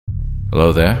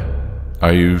Hello there.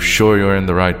 Are you sure you're in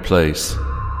the right place?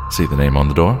 See the name on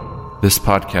the door? This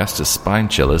podcast is Spine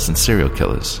Chillers and Serial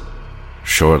Killers.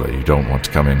 Surely you don't want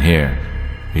to come in here.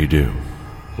 You do.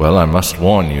 Well, I must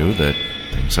warn you that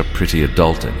things are pretty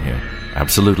adult in here.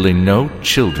 Absolutely no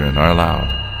children are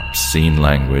allowed. Obscene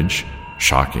language,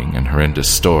 shocking and horrendous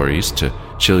stories to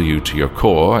chill you to your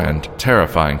core, and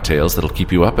terrifying tales that'll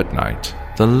keep you up at night.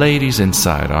 The ladies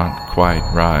inside aren't quite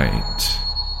right.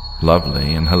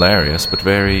 Lovely and hilarious, but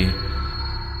very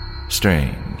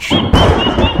strange.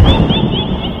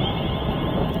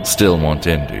 Still want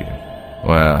in, do you?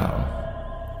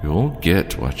 Well, you'll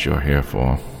get what you're here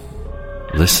for.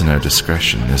 Listener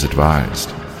discretion is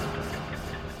advised.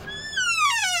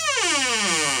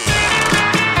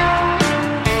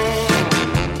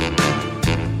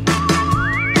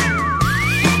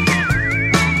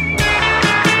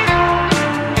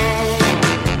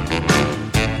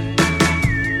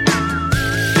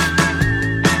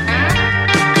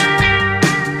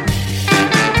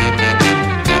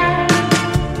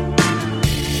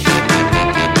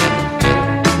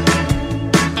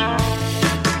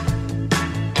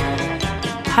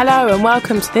 Hello and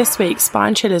welcome to this week's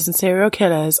Spine Chillers and Serial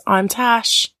Killers. I'm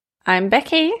Tash. I'm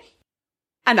Becky.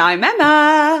 And I'm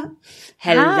Emma.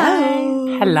 Hello.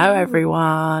 Hi. Hello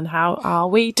everyone. How are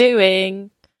we doing?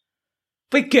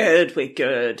 We're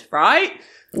good, right?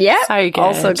 Yeah, so good.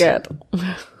 Also good.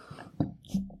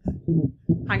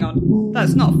 Hang on,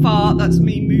 that's not far, that's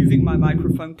me moving my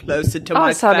microphone closer to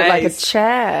my face. Oh, it sounded like a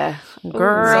chair.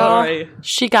 Girl, sorry.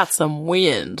 She got some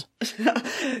wind.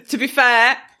 To be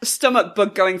fair, stomach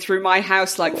bug going through my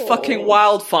house like fucking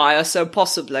wildfire, so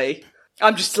possibly.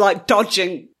 I'm just like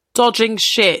dodging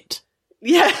shit.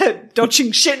 Yeah,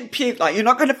 dodging shit and puke, like, you're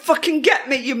not gonna fucking get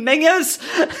me, you mingers!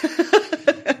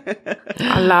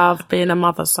 I love being a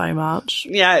mother so much.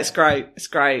 Yeah, it's great.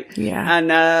 Yeah. And,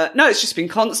 no, it's just been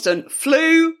constant.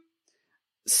 Flu,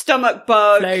 stomach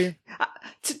bug. Flu.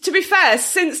 To be fair,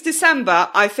 since December,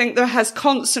 I think there has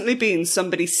constantly been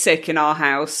somebody sick in our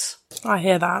house. I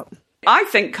hear that. I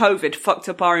think COVID fucked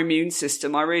up our immune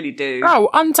system, I really do.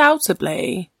 Oh,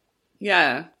 undoubtedly.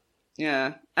 Yeah.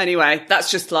 Anyway,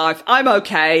 that's just life. I'm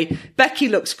okay. Becky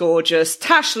looks gorgeous.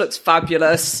 Tash looks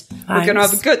fabulous. Thanks. We're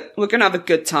gonna have a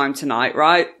good time tonight,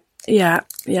 right? Yeah.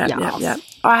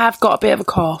 I have got a bit of a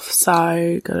cough,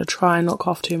 so gonna try and not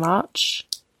cough too much.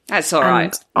 That's all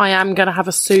right. And I am gonna have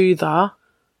a soother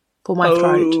for my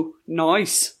throat. Oh,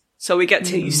 nice. So we get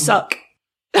to you suck.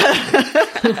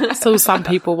 That's all some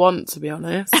people want, to be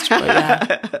honest. But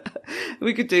yeah.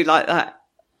 We could do like that.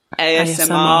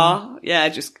 ASMR. Yeah,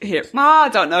 just hear. I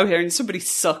don't know, hearing somebody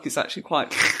suck is actually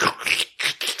quite.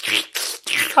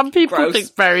 Some people gross.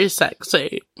 think very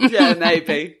sexy. Yeah,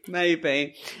 maybe.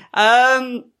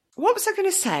 What was I going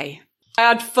to say? I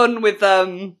had fun with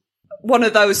one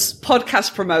of those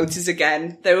podcast promoters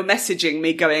again. They were messaging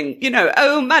me going,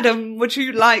 oh, madam, would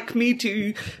you like me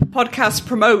to podcast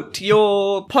promote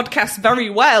your podcast very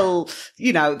well?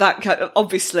 That kind of,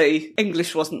 obviously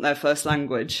English wasn't their first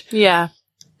language. Yeah.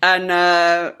 And,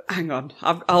 hang on,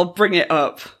 I'll bring it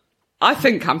up. I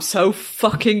think I'm so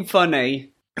fucking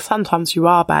funny. Sometimes you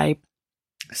are, babe.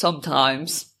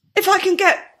 Sometimes. If I can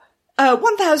get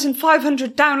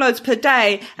 1,500 downloads per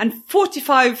day and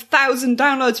 45,000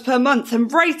 downloads per month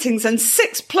and ratings and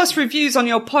 6+ reviews on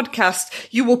your podcast,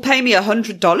 you will pay me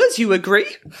 $100, you agree?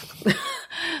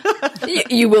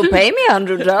 You will pay me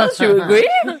 $100, you agree?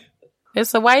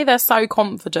 It's the way they're so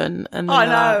confident. And I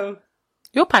know.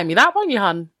 You'll pay me that, won't you,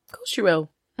 hun? Of course you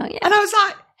will. Oh, yeah. And I was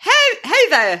like, hey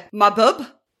there, my bub.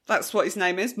 That's what his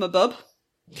name is, my bub.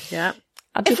 Yeah.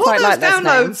 I do If all quite those like this name.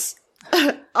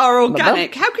 downloads are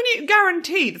organic, how can you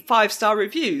guarantee the 5-star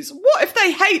reviews? What if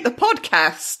they hate the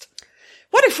podcast?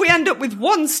 What if we end up with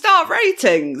 1-star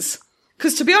ratings?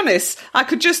 Because to be honest, I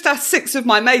could just ask 6 of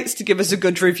my mates to give us a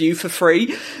good review for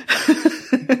free.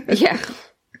 Yeah.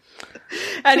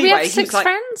 Anyway, Do we have he 6 was like,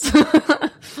 friends?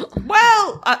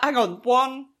 well, hang on,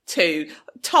 1, 2.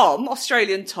 Tom,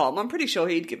 Australian Tom, I'm pretty sure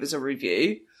he'd give us a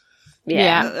review.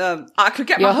 Yeah. I could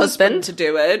get Your my husband husband? to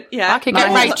do it. Yeah, I could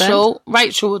get My Rachel.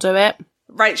 Rachel will do it.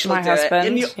 Rachel My will do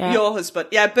husband. it. And your husband.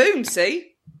 Yeah, boom,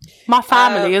 see? My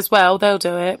family as well. They'll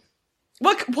do it.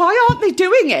 Well, why aren't they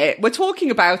doing it? We're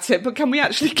talking about it, but can we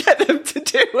actually get them to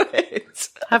do it?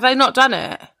 Have they not done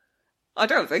it? I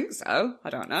don't think so. I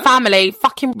don't know. Family,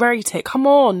 fucking rate it. Come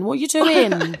on. What are you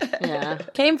doing? Yeah.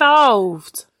 Get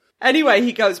involved. Anyway,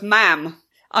 he goes, ma'am,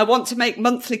 I want to make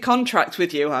monthly contract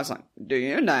with you. I was like, do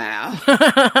you now?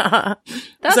 That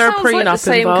Is there a sounds like prenup the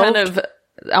same involved? kind of,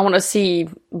 I want to see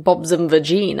Bob's and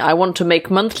Vagine. I want to make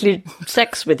monthly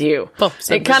sex with you. Bob's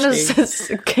and It kind of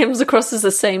Vagine. comes across as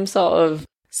the same sort of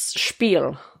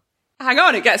spiel. Hang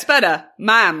on, it gets better.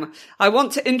 Ma'am, I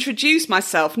want to introduce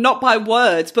myself not by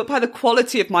words, but by the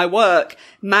quality of my work.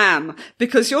 Ma'am,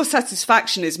 because your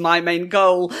satisfaction is my main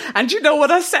goal. And you know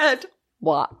what I said?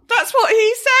 What? That's what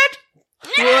he said.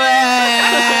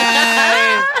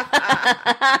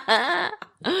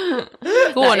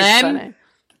 Go on, Em.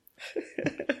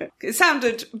 It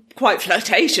sounded quite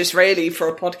flirtatious, really, for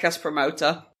a podcast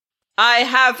promoter. I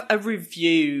have a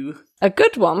review. A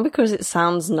good one, because it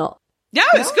sounds not. Yeah,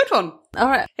 it's a good one. All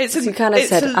right. You kind of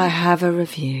said, I have a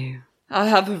review. I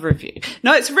have a review.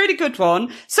 No, it's a really good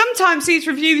one. Sometimes these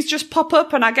reviews just pop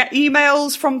up and I get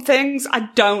emails from things. I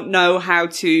don't know how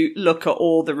to look at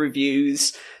all the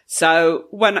reviews. So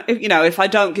if I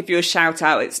don't give you a shout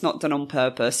out, it's not done on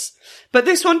purpose. But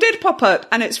this one did pop up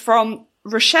and it's from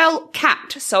Rochelle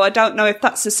Cat. So I don't know if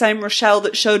that's the same Rochelle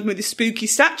that showed me the spooky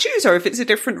statues or if it's a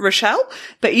different Rochelle.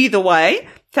 But either way,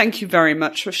 thank you very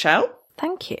much, Rochelle.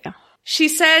 Thank you. She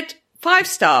said, 5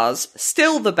 stars,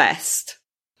 still the best.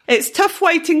 It's tough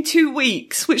waiting 2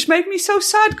 weeks, which made me so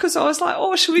sad because I was like,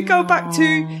 oh, should we go back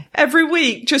to every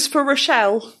week just for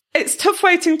Rochelle? It's tough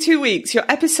waiting 2 weeks. Your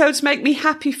episodes make me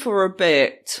happy for a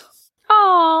bit.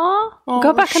 Aww.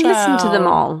 Go back Rochelle. and listen to them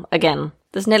all again.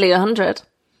 There's nearly 100.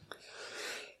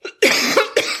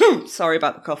 Sorry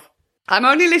about the cough. I'm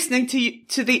only listening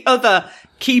to the other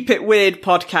Keep It Weird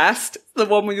podcast, the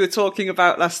one we were talking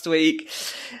about last week,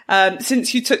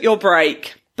 since you took your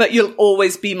break. But you'll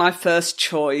always be my first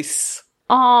choice.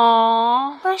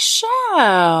 Aww.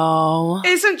 Rochelle.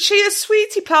 Isn't she a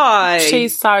sweetie pie?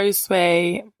 She's so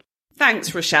sweet.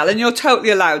 Thanks, Rochelle. And you're totally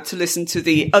allowed to listen to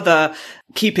the other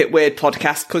Keep It Weird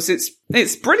podcast because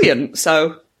it's brilliant.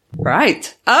 So,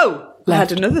 right. Oh, I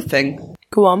had another thing.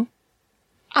 Go on.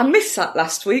 I missed that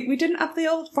last week. We didn't have the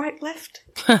old right left.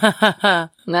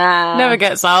 Nah. Never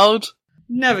gets old.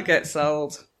 Never gets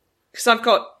old. Because I've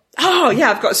got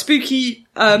a spooky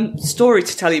story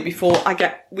to tell you before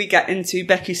we get into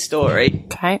Becky's story.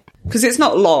 Okay. Because it's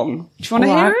not long. Do you want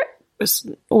to hear it? It's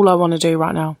all I want to do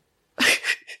right now.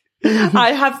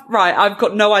 I've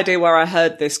got no idea where I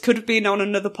heard this. Could have been on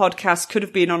another podcast, could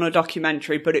have been on a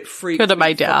documentary, but it freaked Could have me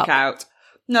made it fuck up. out.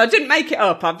 No, I didn't make it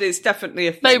up. It's definitely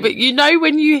a thing. No, but you know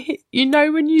when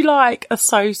you like are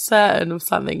so certain of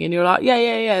something and you're like,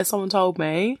 yeah, someone told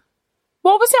me.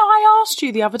 What was it I asked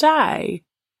you the other day?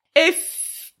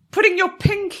 If putting your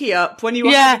pinky up when you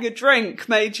were having a drink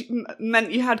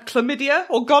meant you had chlamydia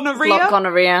or gonorrhea.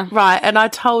 Gonorrhea. Right, and I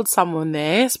told someone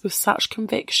this with such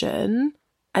conviction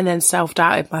and then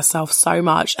self-doubted myself so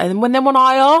much. And when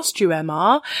I asked you,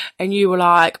 Emma, and you were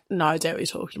like, no, I don't know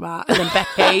what you're talking about. And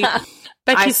then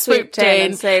Becky swooped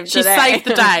in. She saved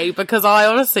the day because I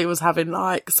honestly was having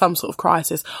like some sort of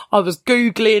crisis. I was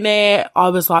Googling it. I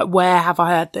was like, where have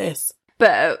I heard this?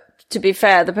 But to be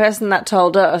fair, the person that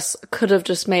told us could have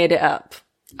just made it up.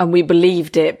 And we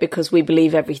believed it because we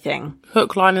believe everything.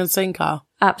 Hook, line and sinker.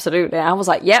 Absolutely. I was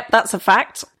like, yep, that's a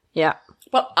fact. Yeah.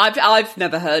 Well, I've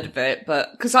never heard of it,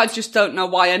 but because I just don't know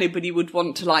why anybody would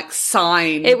want to like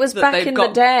sign. It was that back they've in got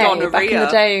the day, gonorrhea. back in the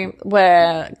day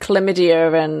where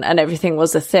chlamydia and everything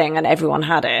was a thing and everyone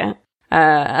had it.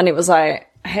 And it was like,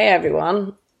 hey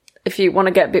everyone, if you want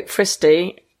to get a bit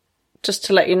fristy, just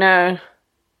to let you know,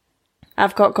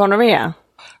 I've got gonorrhea.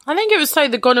 I think it was so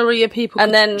the gonorrhea people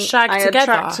And then could shag I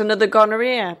together. attract another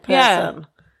gonorrhea person. Yeah.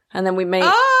 And then we made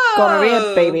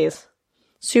gonorrhea babies.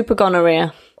 Super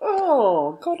gonorrhea.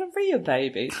 Oh, gonorrhea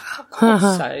baby. For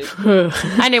God's sake.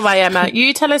 Anyway, Emma,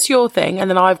 you tell us your thing and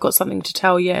then I've got something to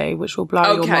tell you which will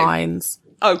blow your minds.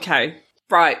 Okay.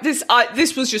 Right. This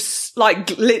was just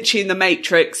like literally in the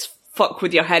Matrix, fuck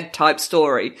with your head type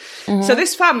story. Mm-hmm. So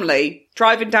this family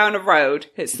driving down a road,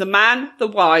 it's the man, the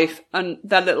wife and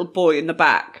their little boy in the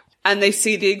back. And they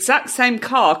see the exact same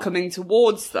car coming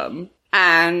towards them.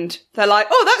 And they're like,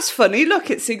 oh, that's funny.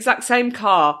 Look, it's the exact same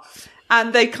car.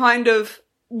 And they kind of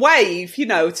wave,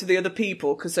 to the other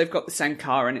people because they've got the same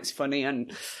car and it's funny.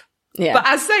 But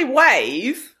as they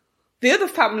wave, the other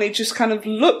family just kind of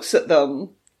looks at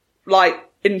them like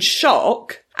in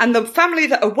shock. And the family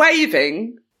that are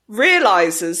waving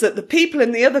realizes that the people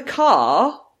in the other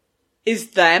car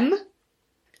is them.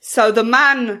 So the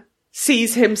man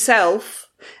sees himself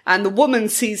and the woman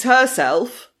sees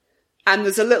herself. And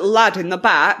there's a little lad in the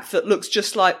back that looks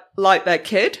just like their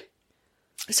kid.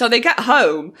 So they get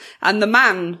home and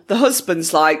the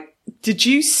husband's like, did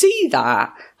you see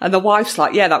that? And the wife's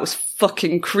like, yeah, that was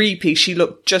fucking creepy. She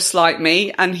looked just like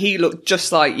me and he looked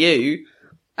just like you.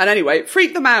 And anyway, it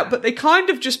freaked them out, but they kind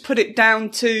of just put it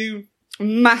down to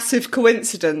massive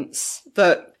coincidence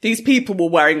that these people were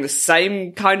wearing the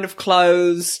same kind of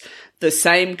clothes, the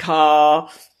same car,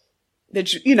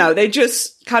 They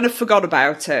just kind of forgot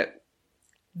about it.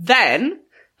 Then,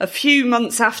 a few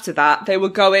months after that, they were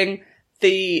going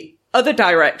the other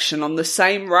direction on the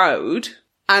same road,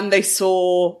 and they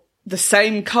saw the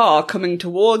same car coming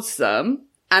towards them.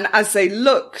 And as they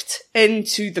looked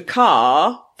into the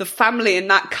car, the family in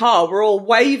that car were all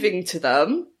waving to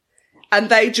them, and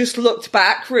they just looked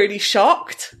back really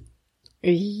shocked.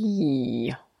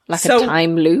 Eee, like a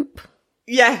time loop?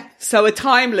 Yeah, so a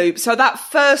time loop. So that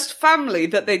first family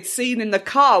that they'd seen in the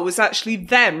car was actually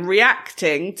them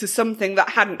reacting to something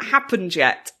that hadn't happened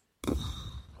yet.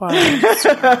 Wow.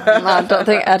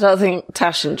 I don't think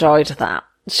Tash enjoyed that.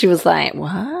 She was like,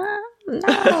 what?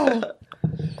 No.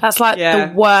 That's like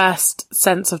the worst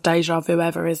sense of deja vu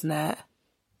ever, isn't it?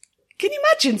 Can you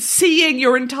imagine seeing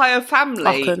your entire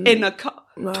family in a car?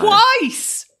 No.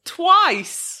 Twice.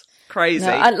 Crazy.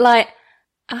 No, I'd like,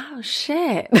 oh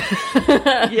shit.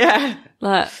 Yeah.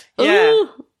 Like, yeah. Ooh.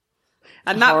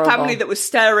 And that Horrible. family that was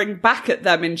staring back at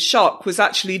them in shock was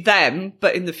actually them,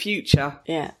 but in the future.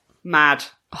 Yeah. Mad.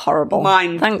 Horrible.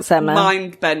 Thanks, Emma.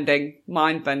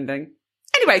 Mind-bending.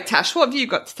 Anyway, Tash, what have you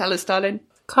got to tell us, darling?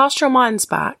 Cast your minds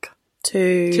back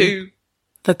to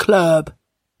the club.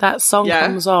 That song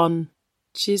comes on.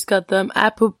 She's got them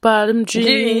apple bottom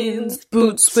jeans,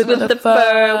 boots with the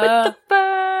fur.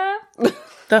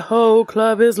 The whole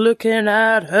club is looking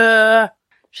at her.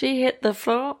 She hit the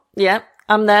floor. Yep,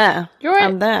 I'm there.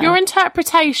 I'm there. Your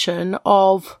interpretation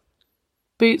of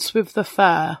boots with the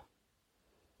fur.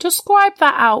 Describe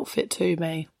that outfit to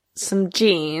me. Some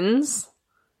jeans.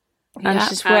 And Yeah.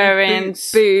 she's wearing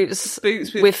boots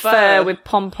with fur with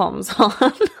pom-poms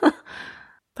on.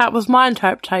 That was my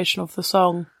interpretation of the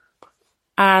song.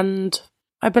 And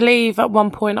I believe at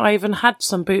one point I even had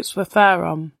some boots with fur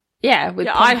on. Yeah, with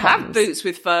I pom-poms. have boots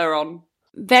with fur on.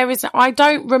 I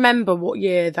don't remember what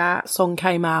year that song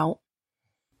came out.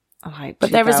 Like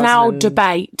But there is now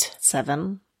debate.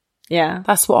 7. Yeah.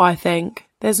 That's what I think.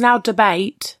 There's now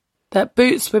debate that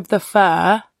boots with the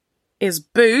fur is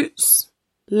boots,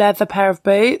 leather pair of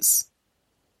boots,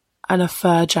 and a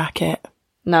fur jacket.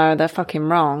 No, they're fucking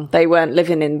wrong. They weren't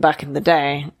living in back in the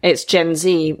day. It's Gen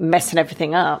Z messing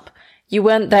everything up. You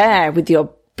weren't there with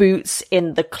your boots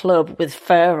in the club with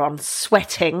fur on,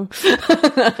 sweating.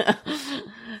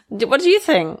 What do you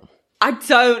think? I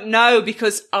don't know,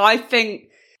 because I think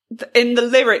in the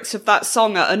lyrics of that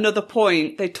song at another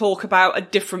point, they talk about a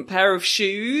different pair of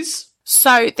shoes.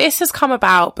 So this has come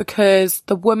about because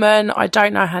the woman, I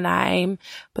don't know her name,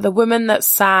 but the woman that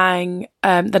sang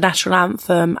the national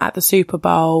anthem at the Super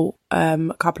Bowl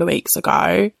a couple of weeks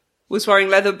ago Was wearing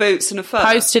leather boots and a fur.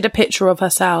 posted a picture of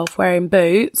herself wearing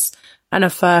boots and a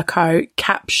fur coat,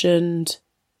 captioned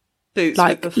Boots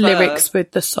like with the fur. lyrics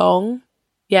with the song.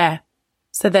 Yeah.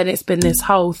 So then it's been this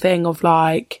whole thing of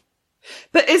like,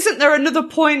 But isn't there another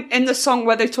point in the song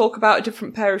where they talk about a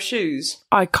different pair of shoes?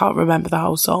 I can't remember the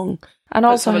whole song. And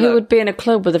also, have a who look. would be in a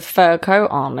club with a fur coat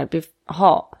on? It'd be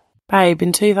hot. Babe,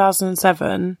 in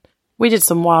 2007, we did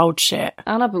some wild shit.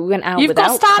 I know, but we went out You've got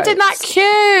to without stand in that coats. queue.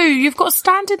 You've got to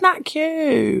stand in that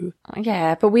queue.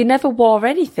 Yeah, but we never wore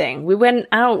anything. We went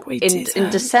out in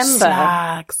December,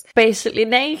 Slags. basically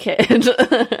naked.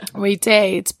 We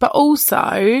did. But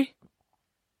also,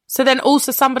 so then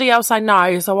also somebody else I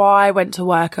know, so I went to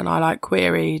work and I like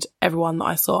queried everyone that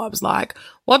I saw. I was like,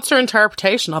 what's your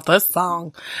interpretation of this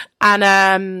song?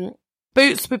 And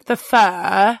boots with the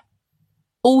fur,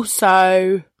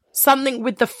 also something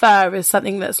with the fur is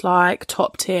something that's like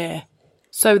top tier.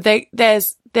 So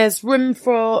there's room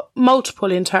for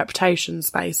multiple interpretations,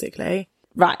 basically.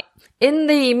 Right. In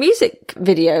the music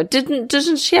video,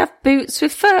 doesn't she have boots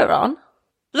with fur on?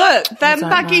 Look, them don't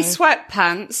baggy know.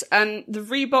 sweatpants and the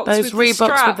Reeboks Those with the Reeboks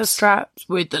straps. with the straps.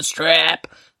 With the strap.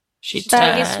 She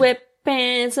Baggy turned.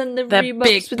 sweatpants and the The Reeboks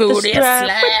big with booty the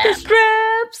strap. With the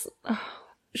straps.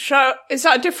 So, is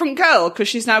that a different girl? Because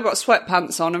she's now got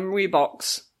sweatpants on and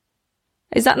Reeboks.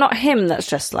 Is that not him that's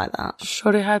dressed like that?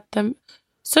 Shorty had them.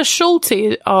 So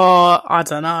Shorty, I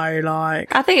don't know,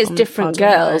 like... I think it's different I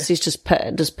don't girls. He's just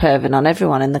perving on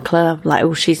everyone in the club. Like,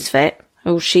 oh, she's fit.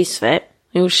 Oh, she's fit.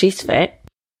 Oh, she's fit.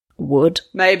 Would.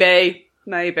 Maybe.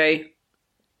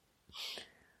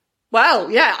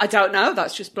 Well, yeah, I don't know.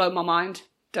 That's just blown my mind.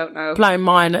 Don't know.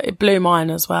 It blew mine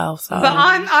as well, so... But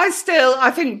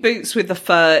I think boots with the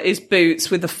fur is boots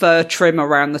with the fur trim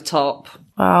around the top.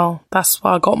 Well, that's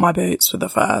why I got my boots with the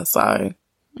fur, so...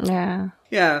 Yeah.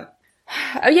 Yeah.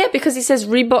 Oh, yeah, because he says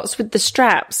Reeboks with the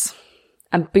straps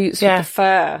and boots with the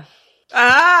fur.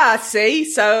 Ah, see?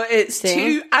 So it's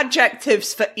two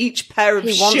adjectives for each pair of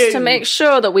shoes. He wants to make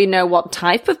sure that we know what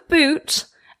type of boot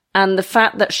And the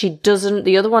fact that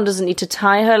the other one doesn't need to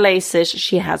tie her laces,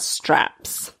 she has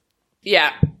straps.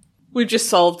 Yeah. We've just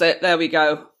solved it. There we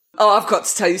go. Oh, I've got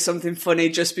to tell you something funny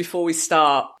just before we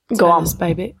start. Go on,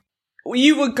 baby.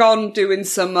 You were gone doing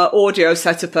some audio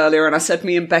setup earlier, and I said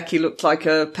me and Becky looked like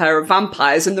a pair of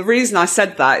vampires. And the reason I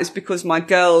said that is because my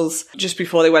girls, just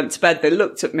before they went to bed, they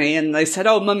looked at me and they said,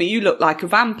 "Oh, Mummy, you look like a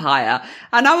vampire."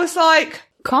 And I was like...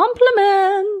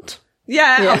 Compliment.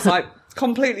 Yeah, I was like,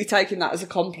 completely taking that as a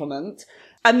compliment.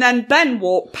 And then Ben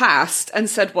walked past and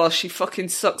said, "Well, she fucking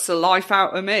sucks the life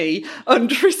out of me,"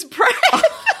 under his breath.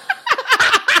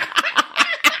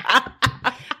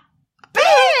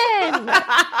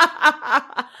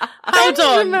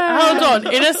 Hold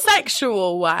on. In a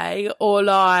sexual way or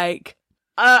like...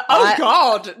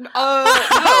 God. No,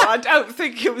 I don't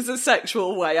think it was a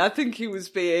sexual way. I think he was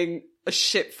being a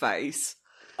shitface.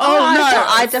 Oh, no.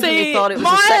 I definitely thought it was a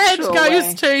my sexual head goes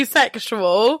way. to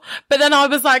sexual, but then I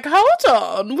was like, hold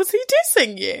on, was he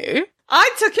dissing you? I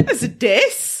took it as a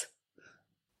diss.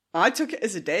 But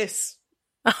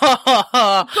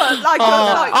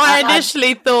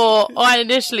I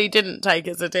initially didn't take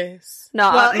it as a diss.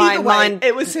 No, well, either way, mine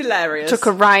it was hilarious. took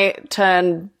a right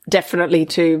turn, definitely,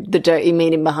 to the dirty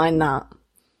meaning behind that.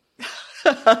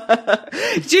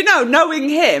 Do you know, knowing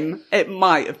him, it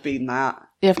might have been that.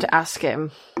 You have to ask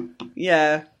him.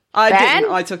 Yeah. I Ben?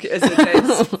 didn't. I took it as a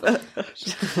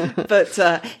diss.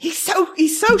 but he's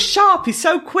so sharp. He's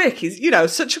so quick. He's,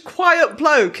 such a quiet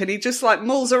bloke, and he just like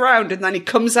mulls around, and then he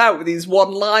comes out with these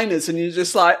one-liners, and you're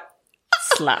just like,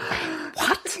 Slap.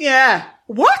 what? Yeah.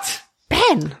 What?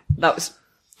 Ben! That was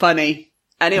funny.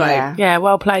 Anyway. Yeah,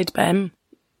 well played, Ben.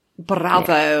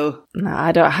 Bravo. No,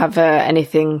 I don't have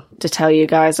anything to tell you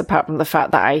guys apart from the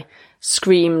fact that I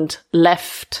screamed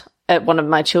left at one of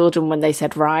my children when they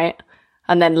said right,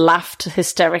 and then laughed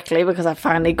hysterically because I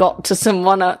finally got to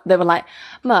someone. They were like,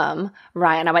 "Mum,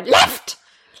 right," and I went, "Left!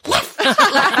 Left!"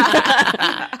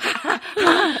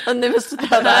 And they must have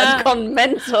thought I'd gone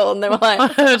mental, and they were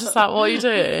like, just like, what are you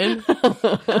doing?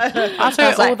 I do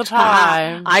it all the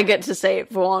time. I get to say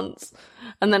it for once.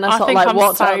 And then I sort of think like I'm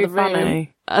walked so out of the room.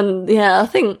 funny. And yeah, I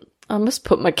think I must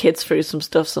put my kids through some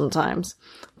stuff sometimes.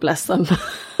 Bless them.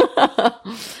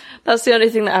 That's the only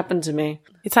thing that happened to me.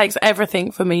 It takes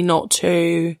everything for me not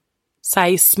to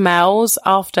say smells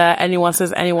after anyone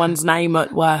says anyone's name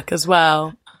at work as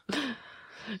well.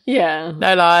 Yeah.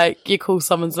 No, like, you call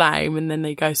someone's name and then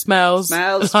they go, smells.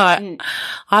 Smells. Like,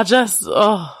 I just,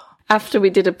 After we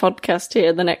did a podcast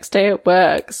here the next day at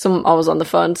work, I was on the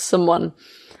phone to someone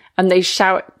and they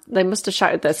must have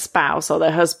shouted their spouse or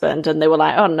their husband, and they were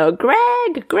like, "Oh no,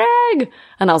 Greg."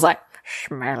 And I was like,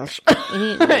 "Smells."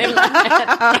 In my head.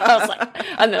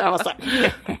 And then I was like,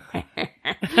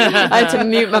 I had to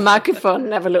mute my microphone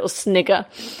and have a little snigger.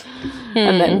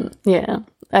 And then, yeah.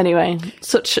 Anyway,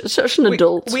 such an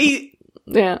adult. Me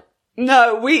yeah.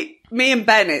 and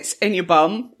Ben, it's in your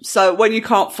bum. So when you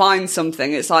can't find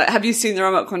something, it's like, have you seen the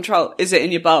remote control? Is it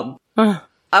in your bum?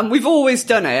 And we've always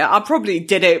done it. I probably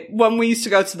did it when we used to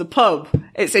go to the pub.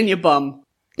 It's in your bum.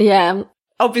 Yeah.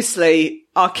 Obviously,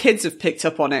 our kids have picked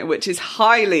up on it, which is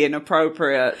highly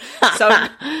inappropriate. So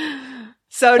As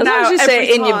now long as you say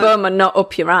it in your time- bum and not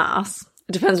up your ass.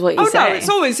 It depends what you say. Oh no, it's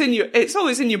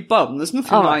always in your bum. There's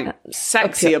nothing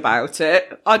sexy about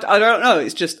it. I don't know.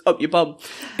 It's just up your bum.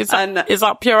 is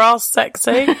up your ass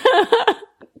sexy?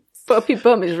 But up your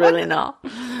bum is really not.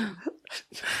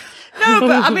 No,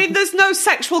 but I mean, there's no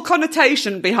sexual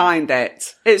connotation behind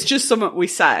it. It's just something we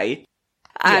say.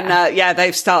 And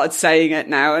they've started saying it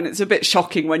now, and it's a bit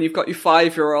shocking when you've got your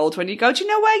 5-year-old when you go, "Do you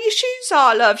know where your shoes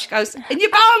are, love?" She goes, "In your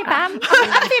bum."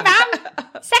 Up your bum.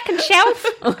 Second shelf.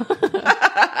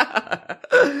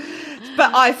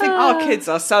 But I think our kids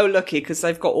are so lucky because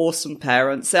they've got awesome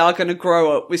parents. They are going to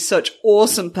grow up with such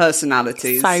awesome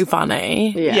personalities. So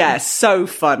funny. Yeah. So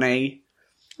funny.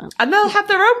 And they'll have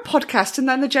their own podcast, and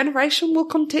then the generation will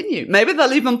continue. Maybe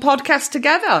they'll even podcast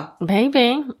together.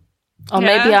 Maybe. Or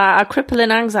maybe our crippling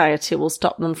anxiety will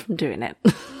stop them from doing it.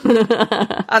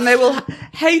 And they will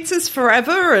hate us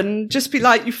forever and just be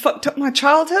like, "You fucked up my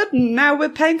childhood, and now we're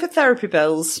paying for therapy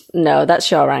bills." No, that's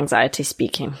your anxiety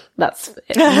speaking. That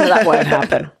won't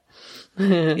happen.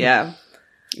 Yeah.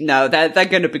 No, they're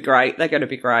going to be great. They're going to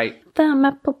be great. Them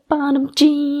apple bottom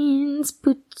jeans,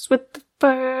 boots with the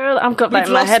fur. I've got that We've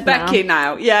in my lost head Becky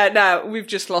now. now. Yeah, no, we've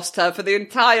just lost her for the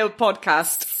entire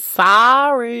podcast.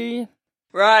 Sorry.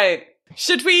 Right.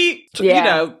 Should we,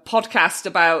 podcast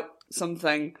about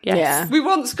something? Yes. Yeah. We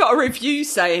once got a review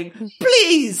saying,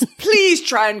 please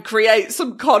try and create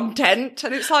some content.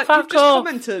 And it's like, Fuck you've just off.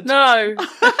 commented. No.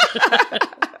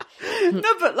 No,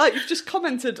 but like you've just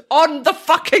commented on the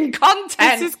fucking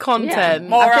content. This is content.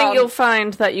 Yeah. I think you'll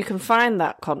find that you can find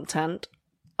that content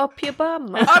up your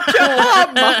bum. Up your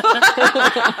bum. Not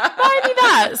only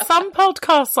that, some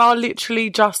podcasts are literally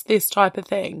just this type of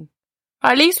thing.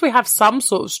 At least we have some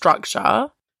sort of structure.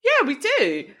 Yeah, we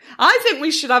do. I think we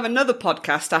should have another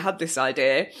podcast. I had this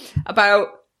idea about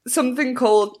something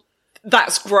called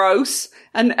That's Gross.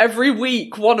 And every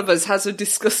week, one of us has a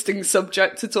disgusting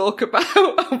subject to talk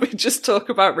about. And we just talk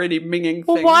about really minging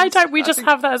Well, things. why don't we just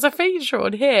have that as a feature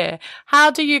on here?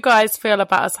 How do you guys feel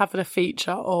about us having a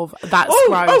feature of That's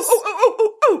Gross?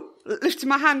 Oh, lifting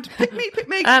my hand. Pick me.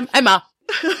 Emma.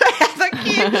 Thank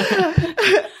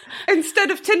you. Instead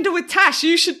of Tinder with Tash,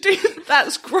 you should do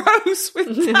That's Gross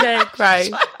with Tash.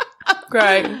 Yeah,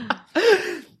 great.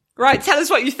 Right, tell us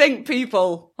what you think,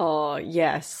 people. Oh,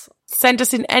 yes. Send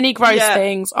us in any gross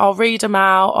things. I'll read them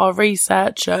out. I'll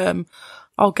research them.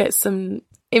 I'll get some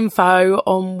info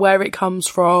on where it comes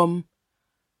from.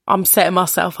 I'm setting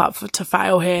myself up to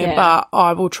fail here, but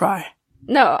I will try.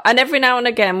 No, and every now and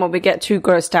again when we get too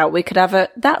grossed out, we could have a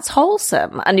That's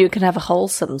Wholesome, and you can have a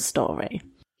wholesome story.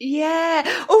 Yeah.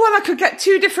 Oh, and I could get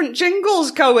 2 different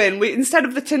jingles going. Instead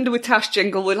of the Tinder with Tash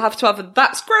jingle, we'll have to have a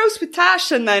That's Gross with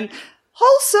Tash and then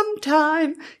Wholesome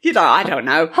Time. You know, I don't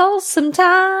know. Wholesome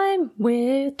Time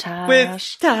with Tash.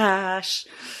 With Tash.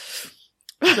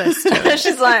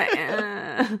 She's like,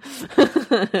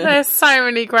 There's so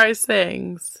many gross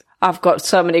things. I've got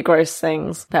so many gross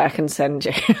things that I can send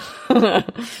you.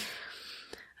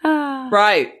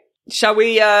 Right. Shall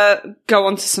we go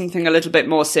on to something a little bit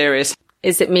more serious?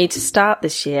 Is it me to start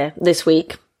this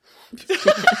week? This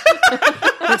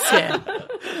year.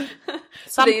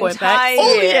 Some point back.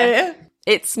 Oh, yeah.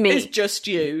 It's me. It's just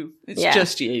you. It's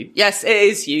just you. Yes, it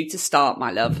is you to start, my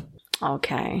love.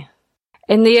 Okay.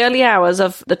 In the early hours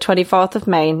of the 24th of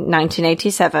May,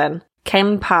 1987,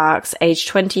 Ken Parks, aged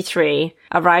 23,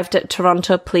 arrived at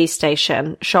Toronto Police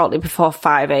Station shortly before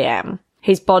 5 a.m.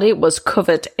 His body was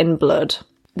covered in blood.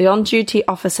 The on-duty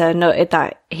officer noted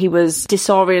that he was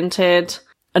disoriented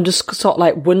and just sort of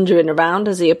like wandering around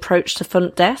as he approached the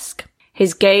front desk.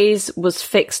 His gaze was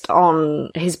fixed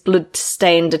on his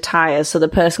blood-stained attire, so the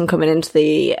person coming into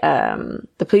the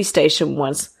police station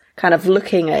was kind of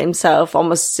looking at himself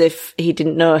almost as if he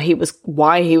didn't know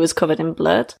why he was covered in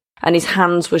blood, and his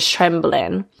hands were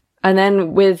trembling. And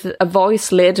then with a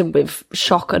voice laden with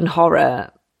shock and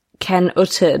horror, Ken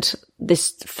uttered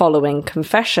this following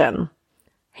confession.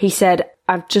 He said,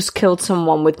 "I've just killed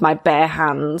someone with my bare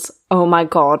hands. Oh my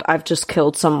God, I've just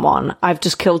killed someone. I've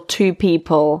just killed 2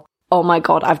 people. Oh my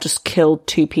God, I've just killed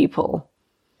 2 people.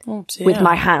 Oh dear. With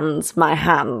my hands.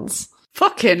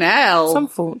 Fucking hell. It's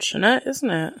unfortunate, isn't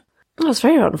it? That's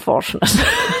very unfortunate.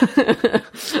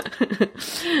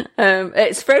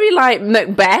 It's very like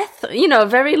Macbeth,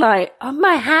 very like, oh,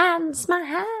 my hands.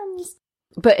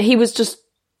 But he was just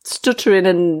stuttering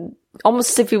and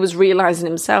almost as if he was realising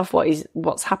himself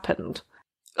what's happened.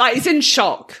 Like, he's in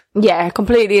shock. Yeah,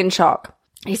 completely in shock.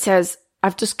 He says,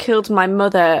 "I've just killed my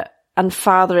mother and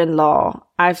father-in-law.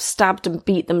 I've stabbed and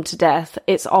beat them to death.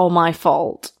 It's all my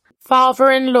fault."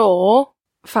 Father-in-law?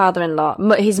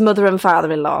 Father-in-law. His mother and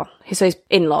father-in-law. So his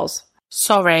in-laws.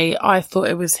 Sorry, I thought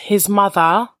it was his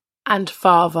mother and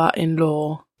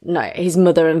father-in-law. No, his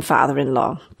mother and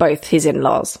father-in-law. Both his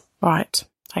in-laws. Right.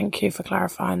 Thank you for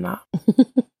clarifying that.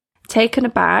 Taken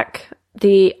aback,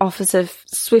 the officer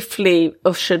swiftly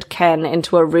ushered Ken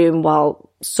into a room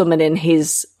while summoning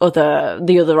the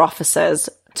other officers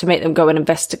to make them go and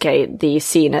investigate the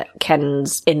scene at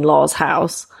Ken's in-laws'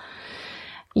 house.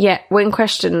 Yet, when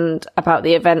questioned about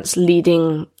the events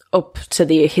leading up to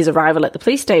his arrival at the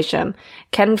police station,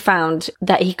 Ken found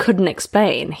that he couldn't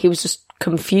explain. He was just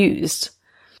confused.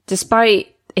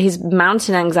 Despite his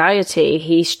mounting anxiety,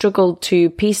 he struggled to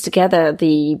piece together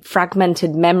the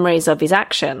fragmented memories of his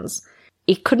actions.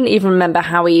 He couldn't even remember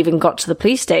how he even got to the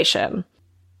police station.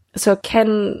 So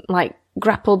Ken,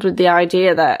 grappled with the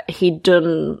idea that he'd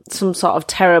done some sort of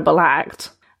terrible act.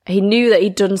 He knew that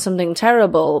he'd done something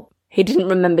terrible. He didn't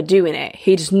remember doing it.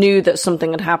 He just knew that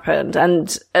something had happened.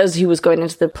 And as he was going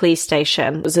into the police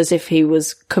station, it was as if he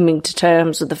was coming to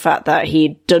terms with the fact that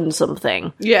he'd done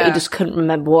something. Yeah. He just couldn't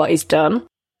remember what he's done.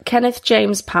 Kenneth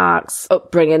James Parks'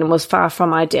 upbringing was far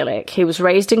from idyllic. He was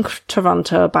raised in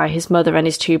Toronto by his mother and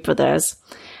his 2 brothers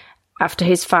after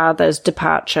his father's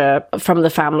departure from the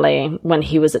family when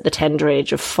he was at the tender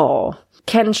age of 4.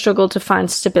 Ken struggled to find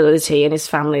stability in his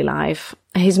family life.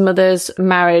 His mother's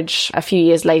marriage a few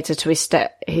years later to his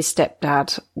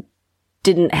stepdad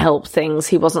didn't help things.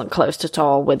 He wasn't close at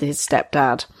all with his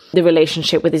stepdad. The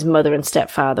relationship with his mother and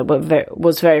stepfather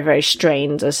was very, very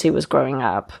strained as he was growing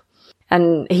up.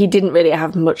 And he didn't really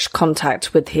have much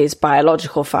contact with his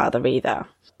biological father either.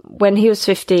 When he was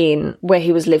 15, where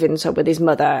he was living with his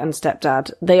mother and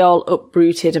stepdad, they all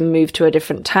uprooted and moved to a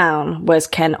different town, whereas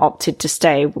Ken opted to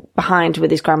stay behind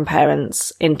with his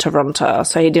grandparents in Toronto,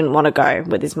 so he didn't want to go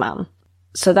with his mum.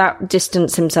 So that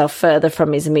distanced himself further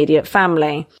from his immediate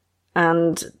family.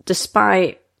 And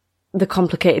despite the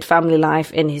complicated family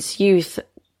life in his youth,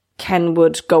 Ken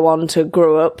would go on to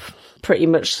grow up pretty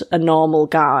much a normal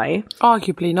guy.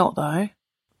 Arguably not, though.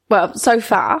 Well, so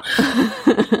far.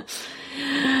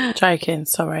 Joking,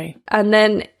 sorry. And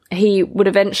then he would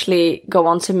eventually go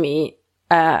on to meet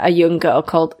a young girl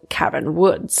called Karen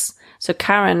Woods. So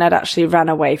Karen had actually ran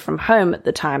away from home at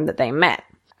the time that they met.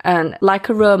 And like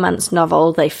a romance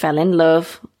novel, they fell in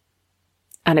love.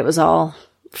 And it was all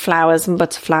flowers and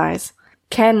butterflies.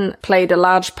 Ken played a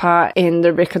large part in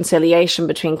the reconciliation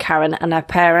between Karen and her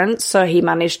parents. So he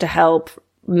managed to help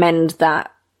mend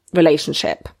that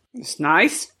relationship. It's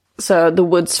nice. So the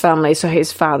Woods family, so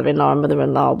his father-in-law and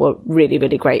mother-in-law, were really,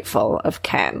 really grateful of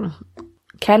Ken.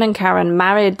 Ken and Karen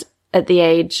married at the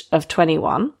age of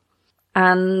 21,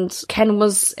 and Ken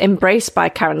was embraced by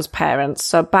Karen's parents.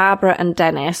 So Barbara and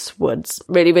Dennis Woods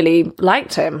really, really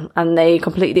liked him, and they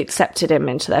completely accepted him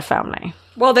into their family.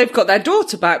 Well, they've got their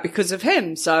daughter back because of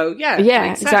him, so yeah.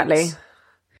 Yeah, exactly.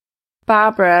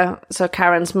 Barbara, so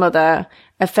Karen's mother,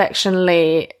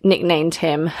 affectionately nicknamed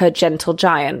him her gentle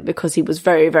giant because he was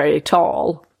very, very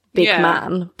tall, big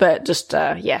man, but just,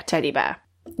 teddy bear.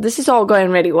 This is all going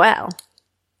really well.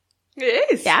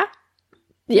 It is. Yeah?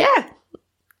 Yeah.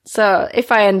 So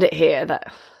if I end it here,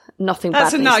 that nothing bad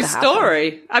That's a needs to nice happen.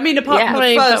 story. I mean, apart from the I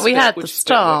mean, first but we bit, had the which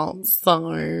start,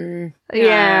 so...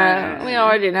 Yeah, we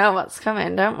already know what's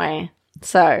coming, don't we?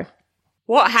 So...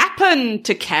 What happened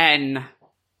to Ken?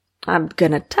 I'm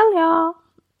gonna tell y'all.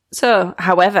 So,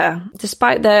 however,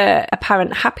 despite their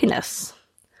apparent happiness,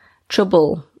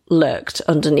 trouble lurked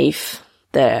underneath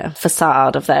the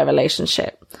facade of their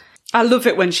relationship. I love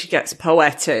it when she gets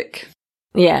poetic.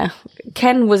 Yeah.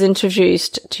 Ken was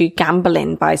introduced to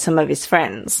gambling by some of his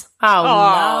friends. Oh,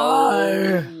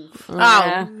 no.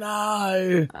 Yeah. Oh,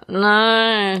 no.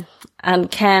 No.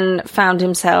 And Ken found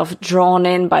himself drawn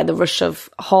in by the rush of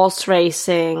horse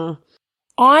racing.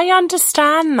 I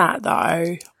understand that,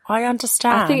 though. I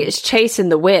understand. I think it's chasing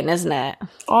the win, isn't it?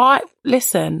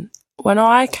 Listen, when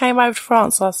I came over to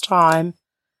France last time,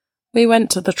 we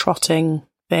went to the trotting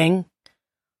thing,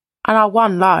 and I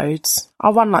won loads. I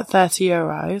won like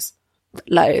 €30.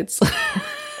 Loads.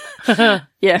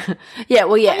 Yeah. Yeah,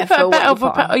 well, yeah. For a bet of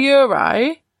a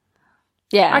euro.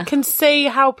 Yeah. I can see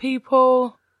how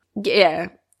people... Yeah.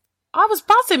 I was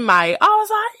buzzing, mate. I was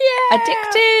like, yeah.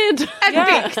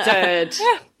 Addicted.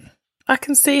 Yeah. I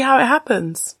can see how it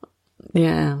happens.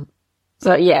 Yeah.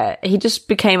 So, yeah, he just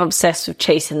became obsessed with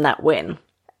chasing that win.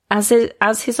 As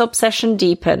his obsession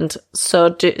deepened, so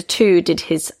too did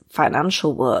his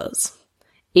financial woes,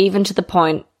 even to the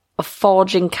point of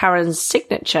forging Karen's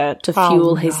signature to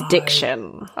fuel his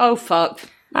addiction. Oh, fuck.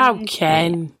 Oh,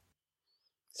 Ken.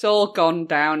 It's all gone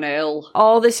downhill.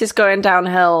 All this is going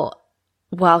downhill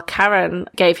while Karen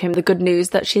gave him the good news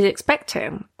that she's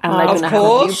expecting, and they're going to have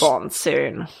a newborn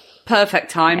soon.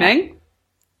 Perfect timing.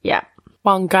 Yeah.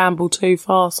 One gamble too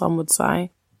far, some would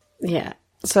say. Yeah.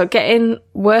 So getting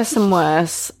worse and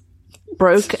worse,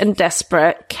 broke and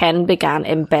desperate, Ken began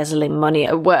embezzling money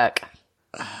at work.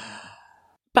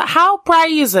 But how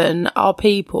brazen are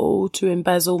people to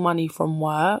embezzle money from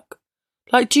work?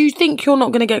 Like, do you think you're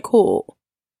not going to get caught?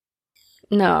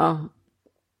 No.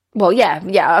 Well, yeah,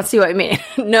 I see what you mean.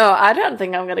 No, I don't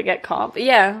think I'm going to get caught, but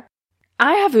yeah.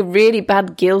 I have a really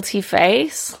bad guilty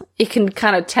face. You can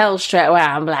kind of tell straight away.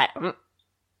 I'm like,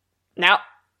 no.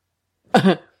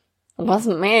 It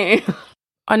wasn't me.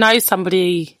 I know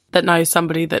somebody that knows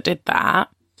somebody that did that.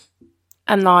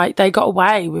 And, like, they got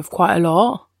away with quite a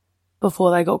lot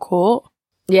before they got caught.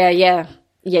 Yeah,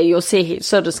 you'll see.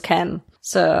 So does Ken.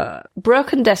 So,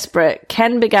 broke and desperate,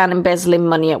 Ken began embezzling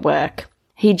money at work.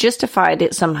 He justified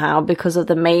it somehow because of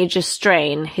the major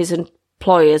strain his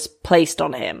employers placed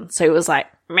on him. So it was like,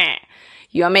 meh,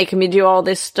 you are making me do all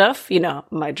this stuff,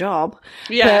 my job.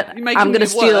 Yeah, but you're making I'm going to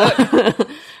steal. work.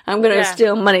 I'm going to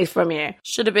steal money from you.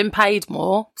 Should have been paid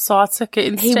more, so I took it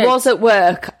instead. He was at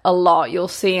work a lot. You'll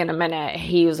see in a minute.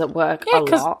 He was at work a lot. Yeah,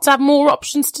 because to have more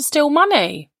options to steal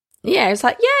money. Yeah, it's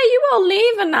like, yeah, you all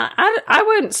leave and I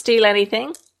won't steal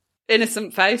anything.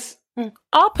 Innocent face.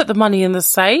 I'll put the money in the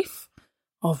safe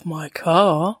of my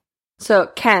car. So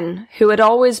Ken, who had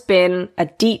always been a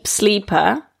deep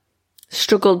sleeper,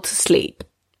 struggled to sleep.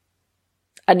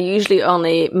 and usually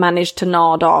only managed to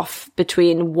nod off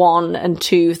between 1 and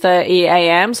 2:30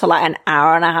 a.m. So like an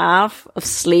hour and a half of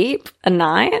sleep a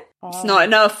night. It's not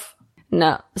enough.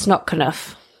 No, it's not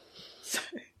enough.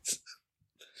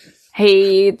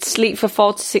 He'd sleep for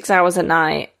 4 to 6 hours a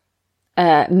night,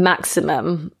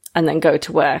 maximum, and then go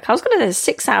to work. I was going to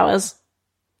say 6 hours.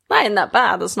 That ain't that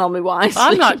bad. That's normally what I sleep.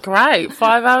 I'm like, great.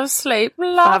 5 hours sleep.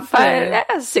 Love it.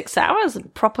 Yeah, 6 hours.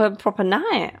 Proper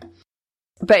night.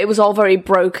 But it was all very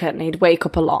broken. He'd wake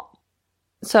up a lot.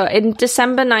 So in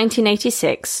December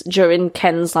 1986, during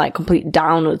Ken's like complete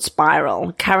downward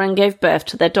spiral, Karen gave birth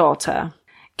to their daughter.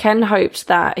 Ken hoped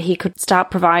that he could start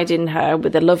providing her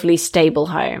with a lovely, stable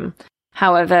home.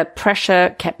 However,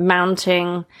 pressure kept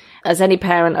mounting. As any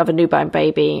parent of a newborn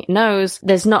baby knows,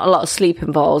 there's not a lot of sleep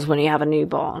involved when you have a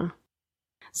newborn.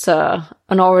 So,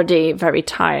 an already very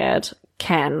tired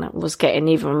Ken was getting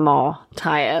even more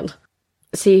tired.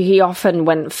 See, he often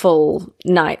went full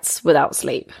nights without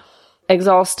sleep.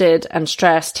 Exhausted and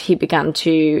stressed, he began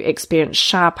to experience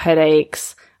sharp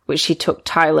headaches, which he took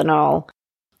Tylenol.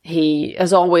 He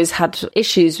has always had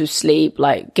issues with sleep,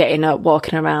 like getting up,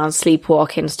 walking around,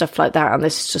 sleepwalking, stuff like that, and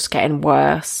this is just getting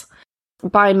worse.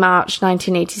 By March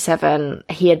 1987,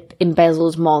 he had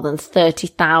embezzled more than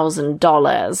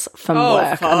 $30,000 from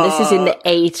work, fuck. and this is in the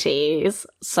 80s,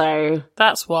 so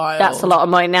That's wild. that's a lot of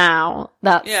money now.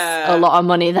 That's a lot of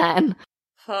money then.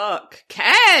 Fuck.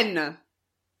 Ken!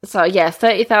 So yeah,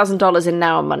 $30,000 in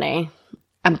now money,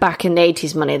 and back in the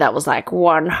 80s money, that was like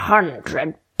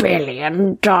 $100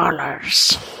 billion.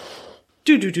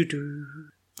 Do.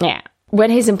 Yeah. When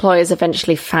his employers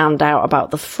eventually found out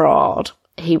about the fraud,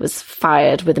 he was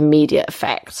fired with immediate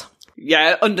effect.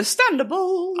 Yeah,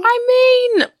 understandable.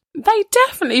 I mean, they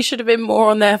definitely should have been more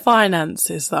on their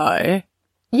finances, though.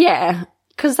 Yeah,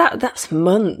 because that's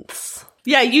months.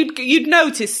 Yeah, you'd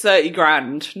notice 30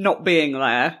 grand not being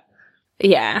there.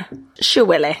 Yeah, sure,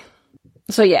 Willie.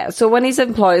 So when his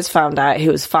employers found out, he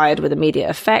was fired with immediate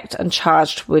effect and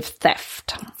charged with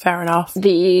theft. Fair enough.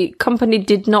 The company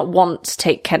did not want to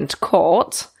take Ken to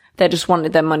court. They just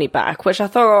wanted their money back, which I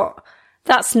thought,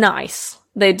 that's nice.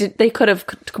 They could have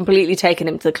completely taken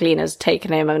him to the cleaners,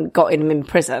 taken him and got him in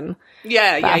prison.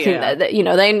 Yeah, but I think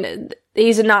that,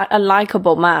 he's a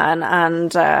likable man,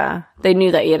 and they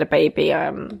knew that he had a baby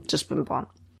just been born.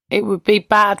 It would be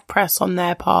bad press on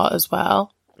their part as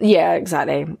well. Yeah,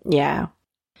 exactly. Yeah.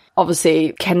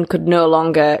 Obviously, Ken could no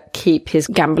longer keep his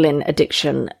gambling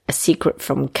addiction a secret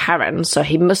from Karen, so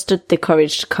he mustered the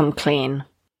courage to come clean.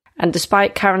 And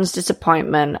despite Karen's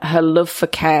disappointment, her love for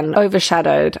Ken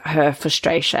overshadowed her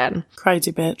frustration.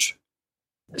 Crazy bitch.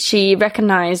 She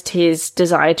recognised his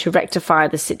desire to rectify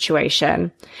the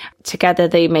situation. Together,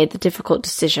 they made the difficult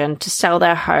decision to sell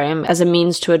their home as a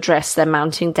means to address their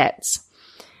mounting debts.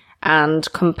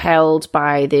 And compelled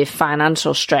by the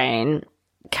financial strain,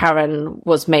 Karen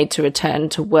was made to return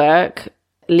to work,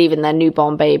 leaving their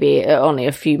newborn baby at only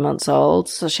a few months old,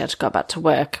 so she had to go back to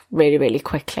work really, really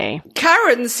quickly.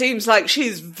 Karen seems like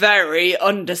she's very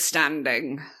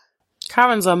understanding.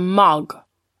 Karen's a mug.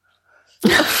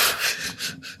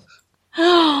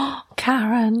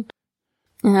 Karen.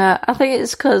 Yeah, I think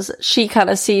it's because she kind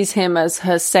of sees him as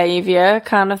her saviour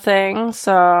kind of thing,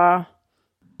 so...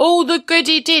 All the good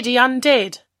he did, he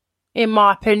undid, in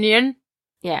my opinion.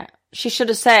 Yeah, she should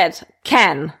have said,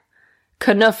 Ken,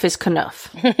 Kenneth is Kenneth.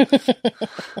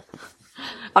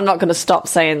 I'm not going to stop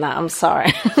saying that, I'm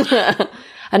sorry.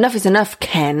 Enough is enough,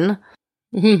 Ken.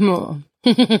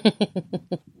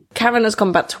 Karen has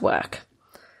gone back to work.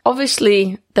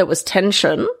 Obviously, there was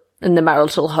tension in the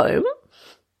marital home.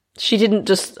 She didn't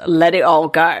just let it all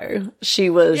go. She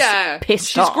was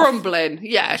pissed off. She's grumbling.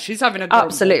 Yeah, she's having a grumble.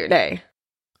 Absolutely.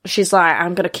 She's like,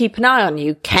 I'm going to keep an eye on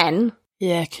you, Ken.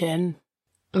 Yeah, Ken.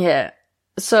 Yeah.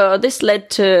 So this led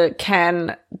to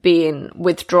Ken being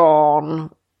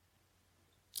withdrawn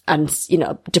and,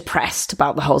 depressed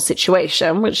about the whole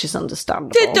situation, which is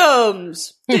understandable.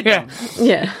 Diddums!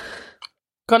 Yeah.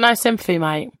 Got no sympathy,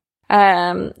 mate.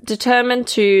 Determined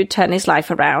to turn his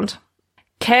life around,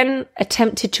 Ken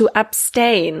attempted to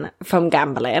abstain from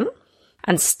gambling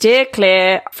and steer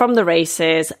clear from the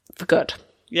races for good.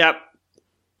 Yep.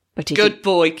 But he Good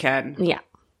boy, Ken. Yeah.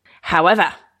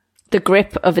 However, the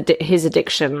grip of his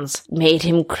addictions made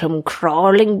him come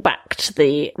crawling back to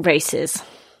the races.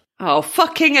 Oh,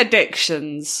 fucking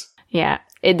addictions. Yeah.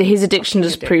 His addiction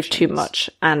just proved too much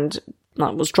and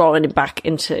was drawing him back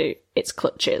into its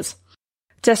clutches.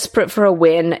 Desperate for a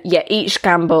win, yet each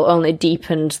gamble only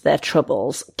deepened their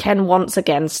troubles. Ken once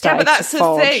again started to forge... Yeah,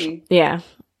 but that's the thing. Yeah.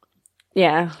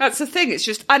 Yeah. That's the thing. It's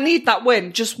just, I need that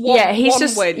win. Just one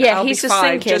win. Yeah, I'll he's be just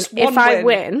fine. thinking, Just one if I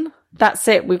win, that's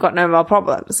it. We've got no more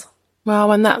problems.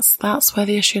 Well, and that's where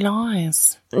the issue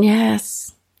lies.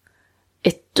 Yes.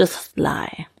 It doth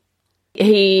lie.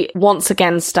 He once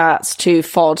again starts to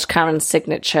forge Karen's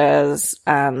signatures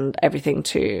and everything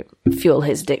to fuel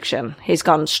his addiction. He's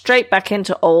gone straight back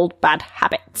into old bad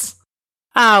habits.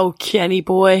 Oh, Kenny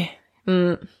boy.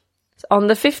 On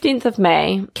the 15th of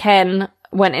May, Ken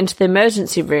went into the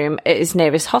emergency room at his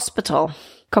nearest hospital,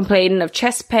 complaining of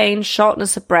chest pain,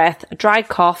 shortness of breath, a dry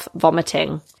cough,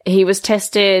 vomiting. He was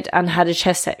tested and had a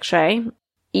chest x-ray,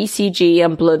 ECG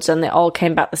and bloods, and they all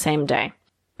came back the same day.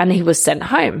 And he was sent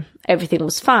home. Everything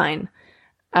was fine.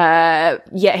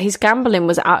 Yet his gambling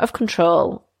was out of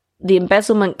control. The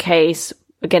embezzlement case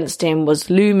against him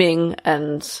was looming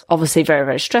and obviously very,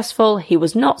 very stressful. He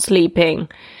was not sleeping.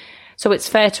 So it's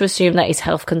fair to assume that his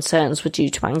health concerns were due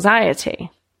to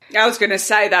anxiety. I was going to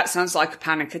say that sounds like a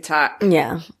panic attack.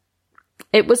 Yeah.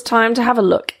 It was time to have a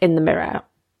look in the mirror.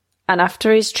 And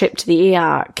after his trip to the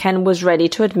ER, Ken was ready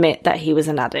to admit that he was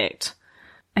an addict.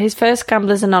 His first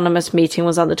Gamblers Anonymous meeting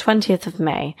was on the 20th of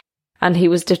May, and he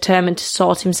was determined to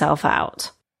sort himself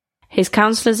out. His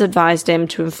counsellors advised him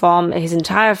to inform his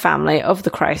entire family of the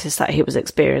crisis that he was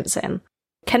experiencing.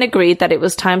 Ken agreed that it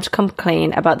was time to come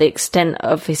clean about the extent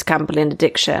of his gambling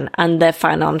addiction and the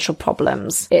financial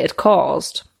problems it had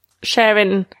caused.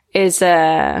 Sharing is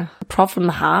a problem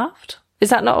halved? Is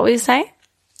that not what we say?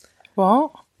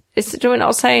 What? Do we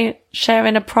not say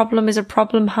sharing a problem is a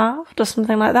problem halved or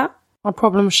something like that? A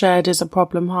problem shared is a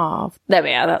problem halved. There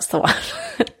we are, that's the one.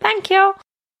 Thank you.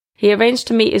 He arranged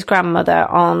to meet his grandmother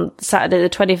on Saturday the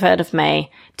 23rd of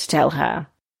May to tell her.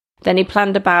 Then he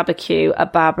planned a barbecue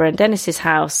at Barbara and Dennis's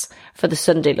house for the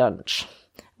Sunday lunch,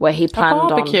 where he planned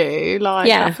a barbecue?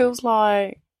 That feels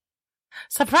like...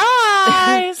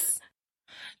 Surprise!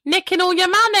 Nicking all your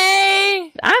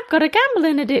money! I've got a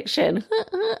gambling addiction.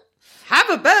 Have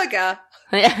a burger.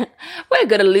 We're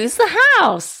going to lose the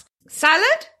house.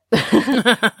 Salad?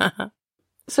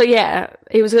 So yeah,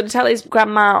 he was going to tell his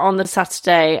grandma on the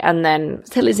Saturday and then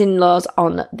tell his in-laws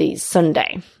on the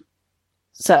Sunday.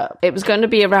 So it was going to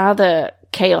be a rather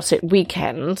chaotic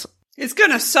weekend. It's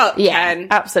going to suck, yeah, Ken.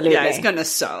 Absolutely. Yeah, it's going to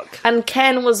suck. And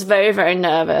Ken was very, very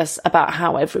nervous about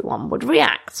how everyone would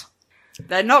react.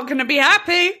 They're not going to be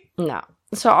happy. No.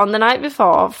 So on the night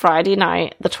before, Friday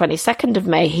night, the 22nd of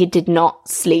May, he did not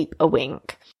sleep a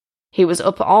wink. He was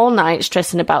up all night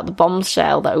stressing about the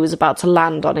bombshell that was about to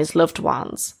land on his loved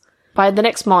ones. By the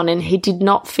next morning, he did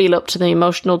not feel up to the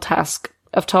emotional task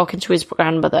of talking to his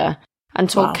grandmother and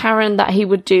told Karen that he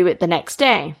would do it the next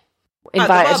day.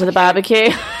 Invited to the barbecue.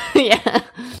 Yeah.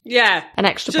 Yeah. An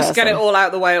extra Just person. get it all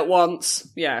out the way at once.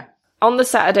 Yeah. On the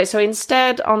Saturday, so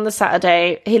instead, on the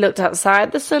Saturday, he looked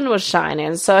outside, the sun was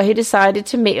shining, so he decided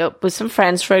to meet up with some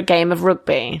friends for a game of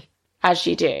rugby, as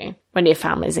you do when your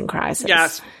family's in crisis.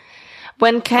 Yes.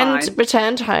 When Ken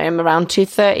returned home around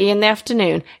 2:30 in the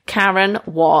afternoon, Karen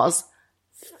was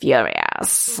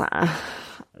furious.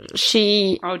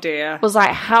 She was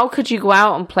like, how could you go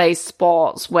out and play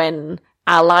sports when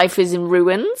our life is in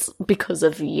ruins because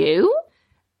of you?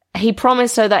 He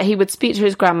promised her that he would speak to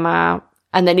his grandma,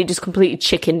 and then he just completely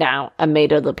chickened out and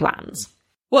made other plans.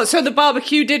 What, so the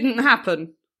barbecue didn't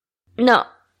happen? No,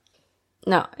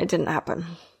 it didn't happen.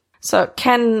 So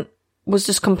Ken was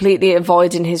just completely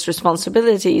avoiding his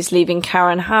responsibilities, leaving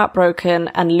Karen heartbroken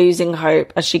and losing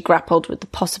hope as she grappled with the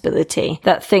possibility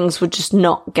that things would just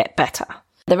not get better.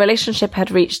 The relationship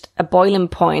had reached a boiling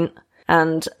point,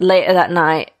 and later that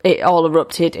night, it all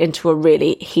erupted into a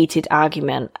really heated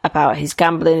argument about his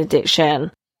gambling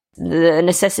addiction, the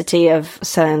necessity of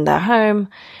selling their home,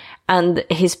 and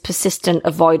his persistent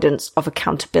avoidance of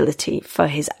accountability for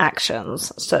his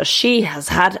actions. So she has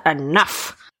had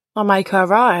enough. I'll make her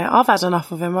right. I've had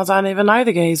enough of him. I don't even know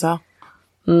the geezer.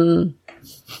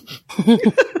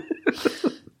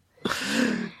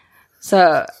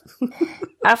 So,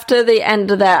 after the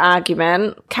end of their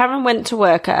argument, Karen went to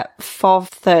work at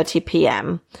 4:30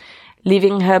 p.m,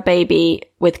 leaving her baby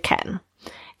with Ken.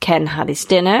 Ken had his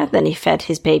dinner, then he fed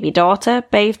his baby daughter,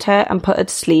 bathed her, and put her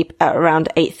to sleep at around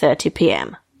 8:30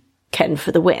 p.m. Ken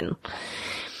for the win.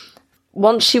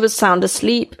 Once she was sound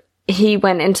asleep, he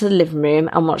went into the living room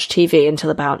and watched TV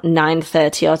until about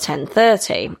 9:30 or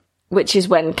 10:30, which is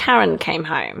when Karen came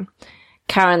home.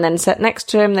 Karen then sat next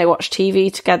to him, they watched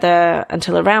TV together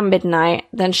until around midnight,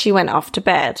 then she went off to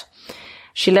bed.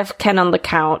 She left Ken on the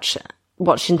couch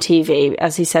watching TV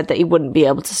as he said that he wouldn't be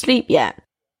able to sleep yet.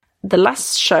 The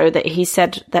last show that he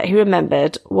said that he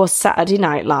remembered was Saturday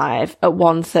Night Live at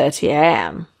 1:30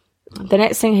 a.m. The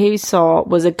next thing he saw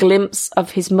was a glimpse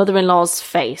of his mother-in-law's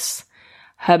face.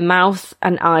 Her mouth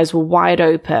and eyes were wide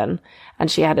open, and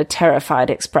she had a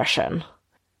terrified expression.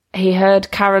 He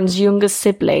heard Karen's younger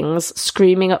siblings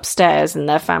screaming upstairs in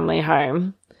their family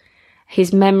home.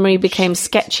 His memory became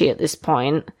sketchy at this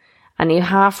point, and he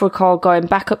half recalled going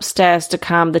back upstairs to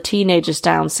calm the teenagers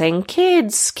down, saying,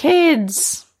 "Kids,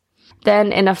 kids."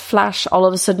 Then, in a flash, all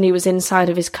of a sudden he was inside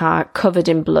of his car, covered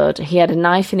in blood. He had a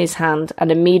knife in his hand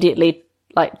and immediately,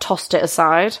 tossed it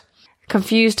aside.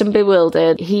 Confused and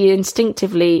bewildered, he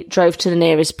instinctively drove to the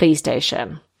nearest police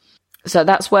station. So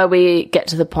that's where we get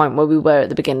to the point where we were at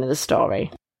the beginning of the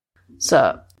story.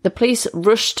 So the police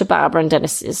rushed to Barbara and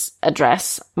Dennis's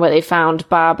address, where they found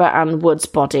Barbara Ann Wood's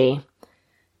body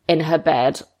in her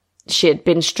bed. She had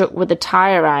been struck with a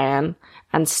tire iron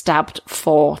and stabbed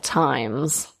 4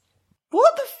 times.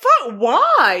 What the fuck?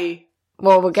 Why?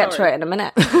 Well, we'll get to it in a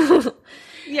minute.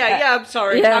 Yeah, I'm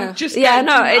sorry. Yeah. I'm just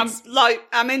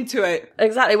I'm into it.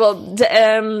 Exactly. Well,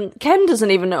 Ken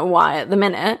doesn't even know why at the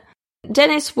minute.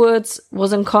 Dennis Woods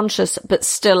was unconscious but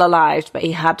still alive, but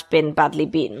he had been badly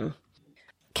beaten.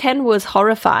 Ken was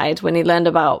horrified when he learned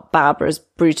about Barbara's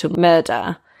brutal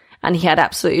murder, and he had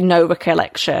absolutely no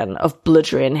recollection of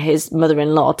bludgeoning his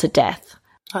mother-in-law to death.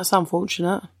 That's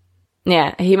unfortunate.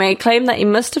 Yeah, he made claim that he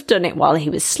must have done it while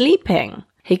he was sleeping.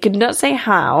 He could not say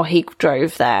how he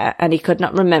drove there, and he could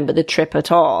not remember the trip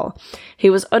at all.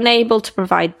 He was unable to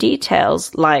provide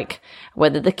details like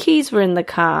whether the keys were in the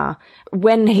car,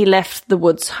 when he left the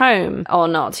Woods' home or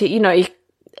not.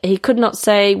 He could not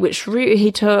say which route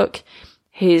he took.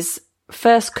 His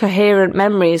first coherent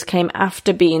memories came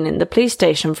after being in the police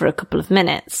station for a couple of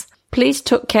minutes. Police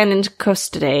took Ken into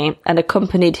custody and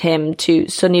accompanied him to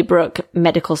Sunnybrook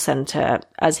Medical Centre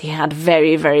as he had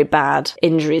very, very bad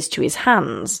injuries to his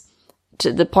hands,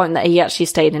 to the point that he actually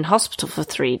stayed in hospital for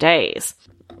 3 days.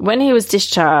 When he was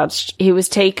discharged, he was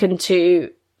taken to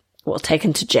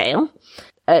jail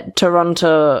at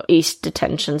Toronto East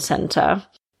Detention Centre.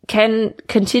 Ken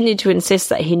continued to insist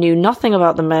that he knew nothing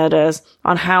about the murders,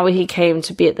 on how he came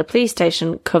to be at the police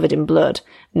station covered in blood.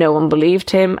 No one believed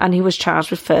him, and he was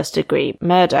charged with first-degree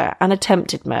murder and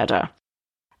attempted murder.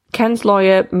 Ken's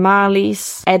lawyer,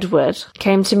 Marlies Edward,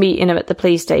 came to meet him at the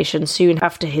police station soon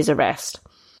after his arrest,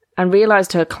 and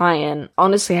realised her client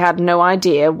honestly had no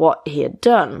idea what he had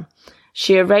done.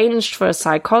 She arranged for a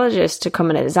psychologist to come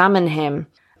and examine him,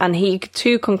 and he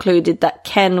too concluded that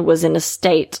Ken was in a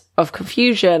state of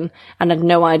confusion and had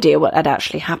no idea what had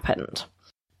actually happened.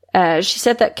 She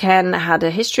said that Ken had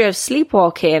a history of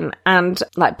sleepwalking and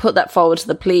put that forward to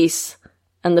the police,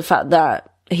 and the fact that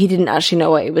he didn't actually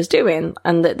know what he was doing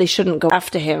and that they shouldn't go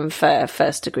after him for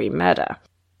first-degree murder.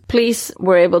 Police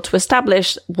were able to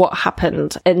establish what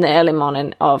happened in the early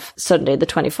morning of Sunday, the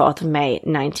 24th of May,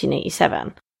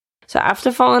 1987. So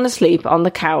after falling asleep on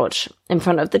the couch in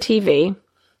front of the TV,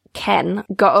 Ken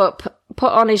got up,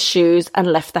 put on his shoes, and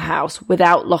left the house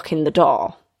without locking the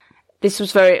door. This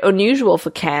was very unusual for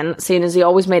Ken, seeing as he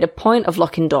always made a point of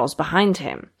locking doors behind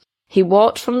him. He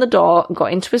walked from the door,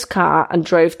 got into his car, and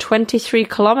drove 23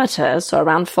 kilometres, so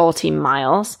around 14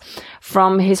 miles,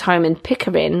 from his home in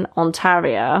Pickering,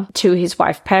 Ontario, to his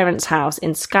wife's parents' house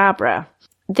in Scarborough.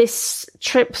 This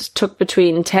trip took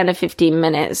between 10 and 15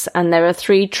 minutes, and there are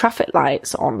 3 traffic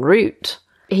lights en route.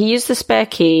 He used the spare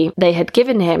key they had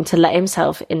given him to let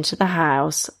himself into the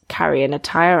house, carrying a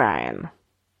tire iron.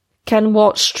 Ken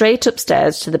walked straight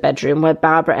upstairs to the bedroom where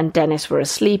Barbara and Dennis were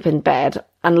asleep in bed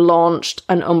and launched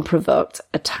an unprovoked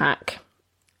attack.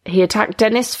 He attacked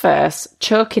Dennis first,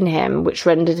 choking him, which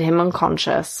rendered him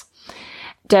unconscious.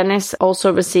 Dennis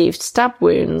also received stab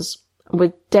wounds,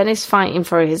 with Dennis fighting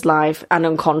for his life and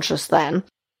unconscious then.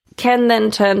 Ken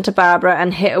then turned to Barbara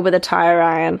and hit her with a tire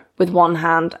iron with one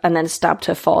hand and then stabbed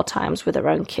her 4 times with her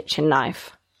own kitchen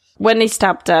knife. When he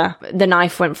stabbed her, the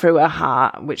knife went through her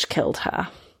heart, which killed her.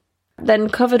 Then,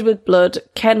 covered with blood,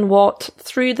 Ken walked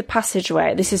through the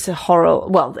passageway. This is it's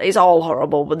all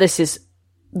horrible, but this is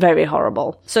very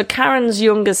horrible. So Karen's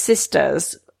younger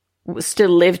sisters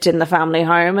still lived in the family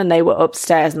home, and they were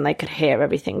upstairs and they could hear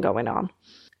everything going on.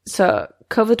 So,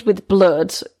 covered with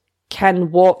blood,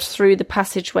 Ken walked through the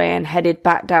passageway and headed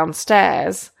back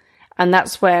downstairs, and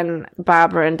that's when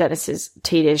Barbara and Dennis's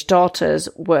teenage daughters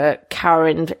were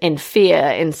cowering in fear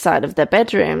inside of their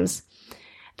bedrooms.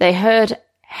 They heard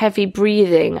heavy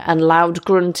breathing and loud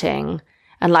grunting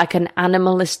and an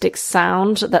animalistic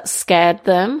sound that scared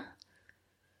them.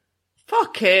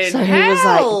 Fucking so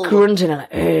hell! He was grunting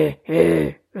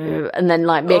and then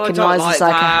making noises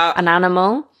like an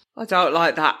animal. I don't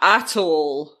like that at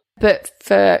all. But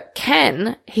for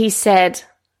Ken, he said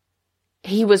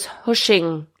he was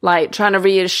hushing, trying to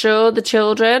reassure the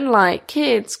children,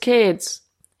 kids.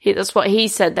 That's what he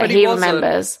said that he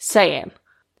remembers saying.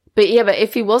 But yeah, but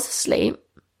if he was asleep,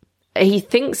 he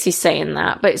thinks he's saying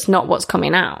that, but it's not what's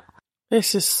coming out.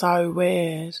 This is so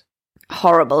weird.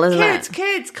 Horrible, isn't it?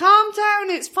 Kids, calm down.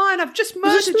 It's fine. I've just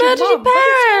murdered your mum, but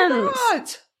parents. It's all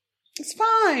right. It's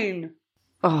fine.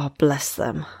 Oh, bless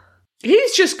them.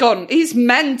 He's just gone. He's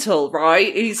mental,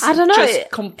 right? He's I don't know.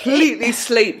 Just completely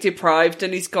sleep deprived,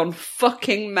 and he's gone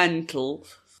fucking mental.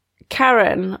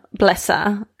 Karen, bless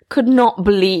her, could not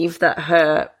believe that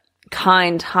her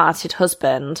kind-hearted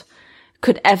husband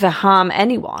could ever harm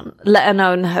anyone, let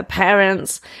alone her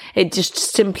parents. It just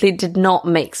simply did not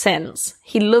make sense.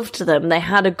 He loved them. They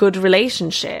had a good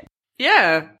relationship.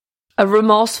 Yeah. A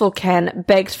remorseful Ken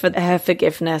begged for her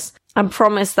forgiveness and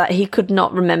promised that he could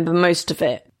not remember most of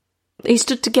it. He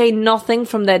stood to gain nothing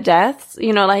from their deaths.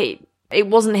 You know, like, it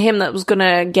wasn't him that was going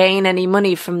to gain any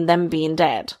money from them being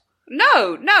dead.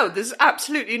 No, there's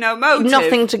absolutely no motive.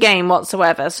 Nothing to gain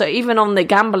whatsoever. So even on the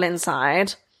gambling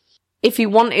side, if he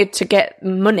wanted to get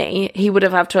money, he would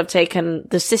have to have taken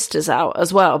the sisters out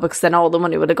as well, because then all the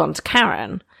money would have gone to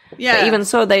Karen. Yeah. But even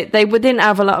so, they didn't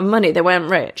have a lot of money. They weren't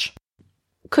rich.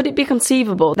 Could it be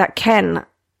conceivable that Ken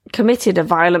committed a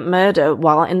violent murder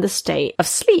while in the state of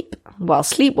sleep, while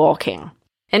sleepwalking?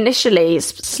 Initially,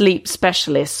 sleep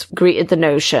specialists greeted the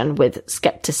notion with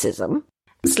skepticism.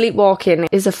 Sleepwalking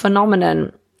is a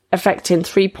phenomenon affecting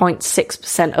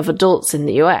 3.6% of adults in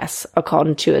the US,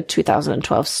 according to a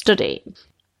 2012 study.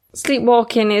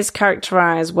 Sleepwalking is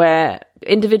characterized where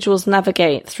individuals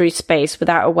navigate through space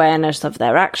without awareness of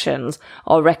their actions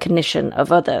or recognition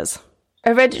of others.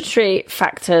 Hereditary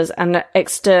factors and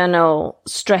external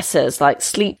stressors like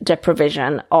sleep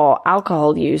deprivation or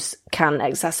alcohol use can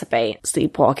exacerbate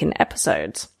sleepwalking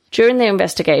episodes. During the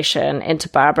investigation into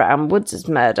Barbara Ann Woods'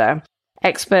 murder,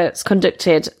 experts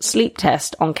conducted sleep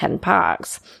tests on Ken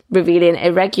Parks, revealing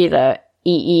irregular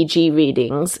EEG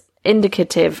readings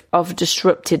indicative of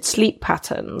disrupted sleep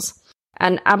patterns.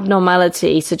 An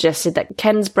abnormality suggested that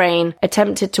Ken's brain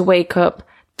attempted to wake up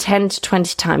 10 to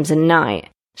 20 times a night,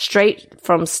 straight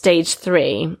from stage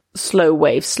 3, slow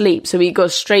wave sleep. So he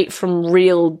goes straight from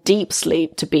real deep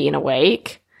sleep to being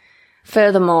awake.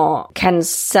 Furthermore, Ken's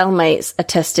cellmates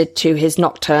attested to his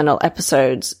nocturnal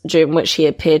episodes, during which he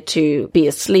appeared to be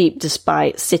asleep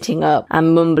despite sitting up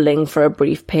and mumbling for a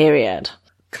brief period.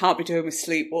 Can't be doing with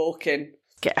sleepwalking.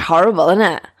 Get horrible, isn't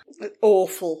it?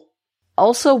 Awful.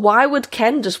 Also, why would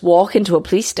Ken just walk into a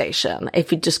police station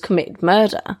if he'd just committed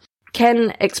murder?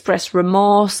 Ken expressed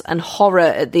remorse and horror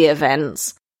at the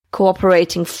events,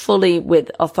 cooperating fully with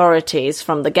authorities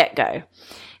from the get-go.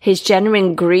 His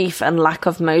genuine grief and lack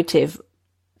of motive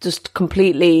just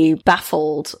completely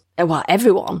baffled, well,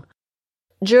 everyone.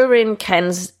 During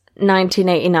Ken's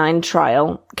 1989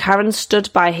 trial, Karen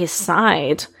stood by his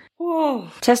side,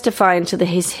 testifying to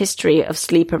his history of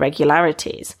sleep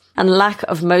irregularities and lack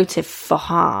of motive for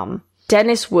harm.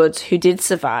 Dennis Woods, who did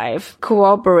survive,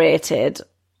 corroborated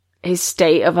his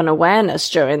state of unawareness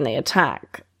during the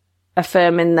attack,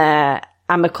 affirming their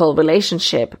amicable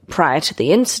relationship prior to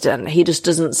the incident. He just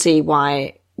doesn't see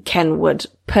why Ken would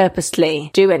purposely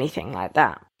do anything like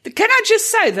that. Can I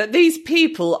just say that these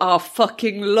people are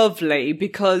fucking lovely,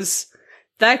 because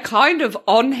they're kind of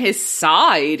on his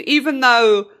side, even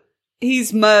though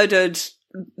he's murdered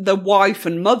the wife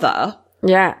and mother.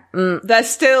 Yeah. They're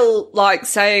still, like,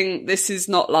 saying this is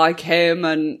not like him,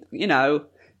 and, you know,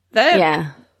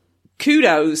 they're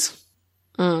kudos.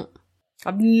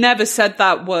 I've never said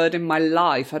that word in my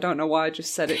life. I don't know why I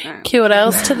just said it now.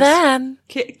 Kudos to them.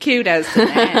 Kudos to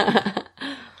them.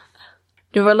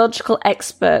 Neurological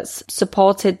experts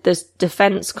supported this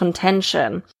defense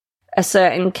contention,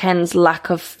 asserting Ken's lack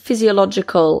of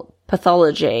physiological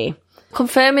pathology,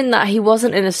 confirming that he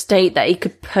wasn't in a state that he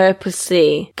could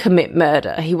purposely commit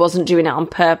murder. He wasn't doing it on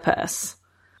purpose.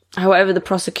 However, the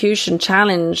prosecution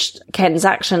challenged Ken's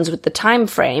actions with the time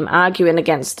frame, arguing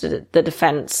against the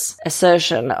defense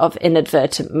assertion of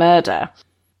inadvertent murder.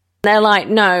 They're like,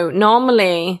 no,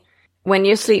 normally when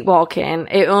you're sleepwalking,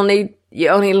 it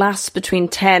only lasts between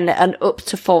 10 and up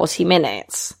to 40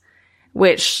 minutes,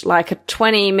 which, like a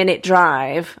 20-minute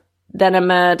drive, then a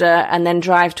murder, and then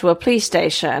drive to a police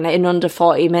station in under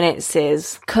 40 minutes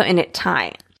is cutting it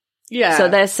tight. Yeah. So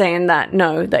they're saying that,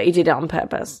 no, that he did it on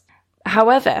purpose.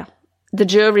 However, the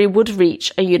jury would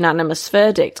reach a unanimous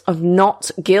verdict of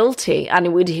not guilty,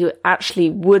 and he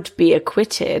actually would be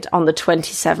acquitted on the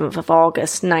 27th of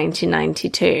August,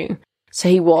 1992. So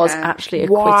he was actually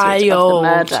acquitted of the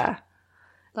murder.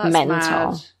 That's mental.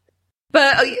 Mad.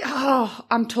 But,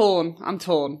 I'm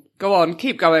torn. Go on,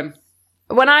 keep going.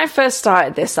 When I first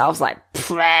started this, I was like,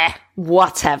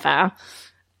 whatever.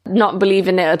 Not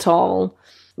believing it at all.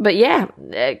 But yeah,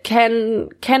 Ken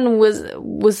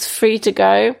was free to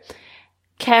go.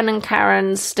 Ken and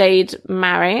Karen stayed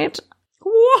married.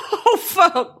 Whoa,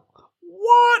 fuck.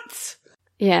 What?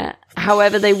 Yeah.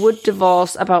 However, they would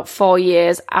divorce about 4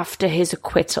 years after his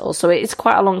acquittal. So it's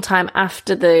quite a long time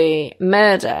after the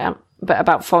murder, but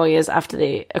about 4 years after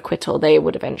the acquittal, they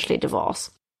would eventually divorce.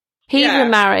 He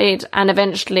remarried and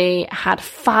eventually had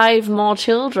 5 more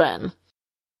children.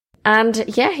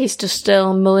 And yeah, he's just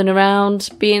still mulling around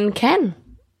being Ken.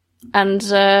 And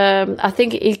I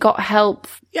think he got help.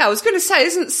 Yeah, I was going to say,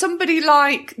 isn't somebody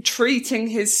like treating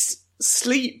his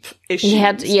sleep issues? He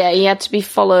had to be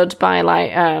followed by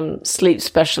like sleep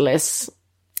specialists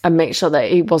and make sure that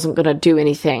he wasn't going to do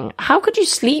anything. How could you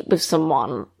sleep with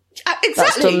someone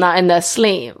that's done that in their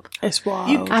sleep? It's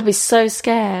wild. I'd be so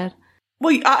scared.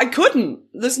 Well, I couldn't.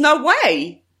 There's no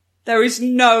way. There is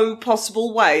no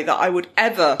possible way that I would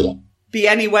ever be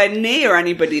anywhere near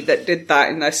anybody that did that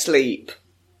in their sleep.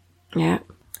 Yeah.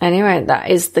 Anyway, that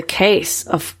is the case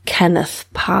of Kenneth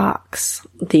Parks,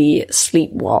 the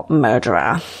sleepwalk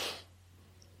murderer.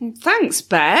 Thanks,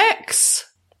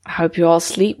 Bex. I hope you all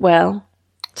sleep well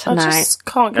tonight. I just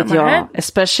can't get my head.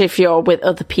 Especially if you're with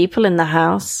other people in the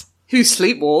house. Who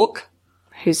sleepwalk?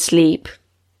 Who sleep.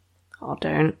 Or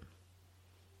don't.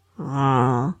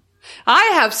 Aww. I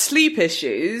have sleep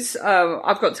issues.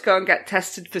 I've got to go and get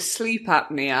tested for sleep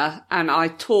apnea, and I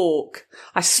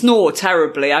snore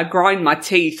terribly. I grind my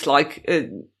teeth like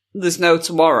there's no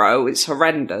tomorrow. It's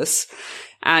horrendous.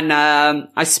 And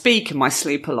I speak in my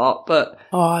sleep a lot, but...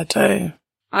 Oh, I do.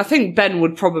 I think Ben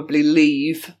would probably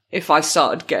leave if I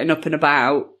started getting up and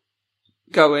about,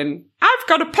 going, I've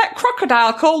got a pet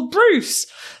crocodile called Bruce,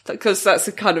 because that's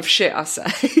the kind of shit I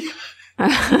say.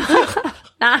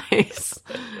 Nice.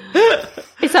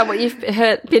 Is that what you've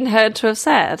been heard to have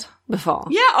said before?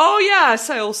 Yeah, oh yeah, I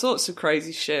say all sorts of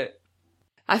crazy shit.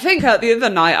 I think the other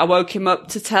night I woke him up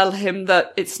to tell him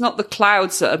that it's not the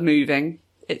clouds that are moving,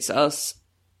 it's us.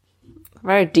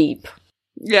 Very deep.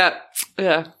 Yeah.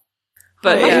 But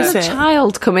There's a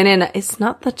child coming in. It's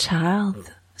not the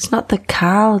child. It's not the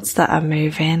clouds that are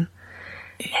moving.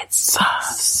 It's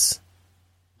us.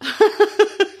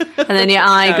 And then your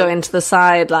eye going to the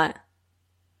side like...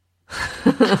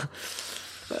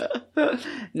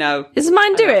 No. Does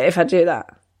mine do it if I do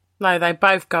that? No, they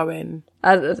both go in.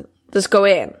 Just go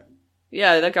in?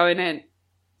 Yeah, they're going in.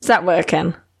 Is that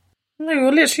working? No,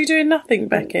 you're literally doing nothing,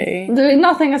 Becky.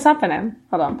 Nothing is happening.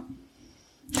 Hold on.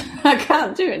 I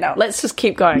can't do it now. Let's just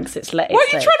keep going because it's late.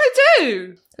 What are you trying to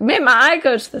do? Make my eye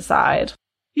go to the side.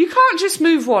 You can't just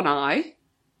move one eye.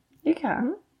 You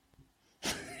can.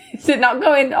 Is it not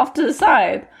going off to the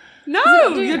side?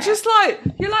 No, you're just like,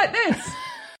 you're like this.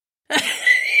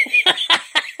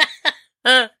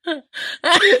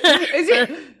 Is it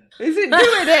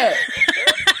doing it?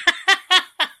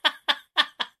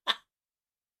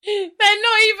 They're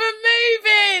not even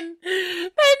moving.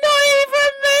 They're not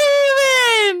even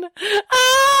moving.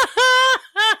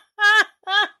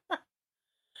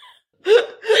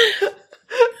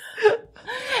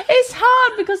 It's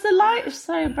hard because the light is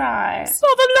so bright. It's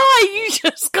not the light. You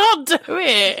just can't do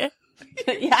it.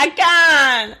 Yeah, I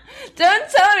can. Don't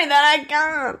tell me that I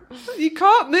can't. You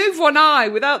can't move one eye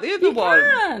without the other one.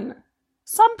 Can.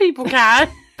 Some people can.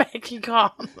 Becky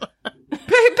can't.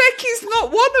 Becky's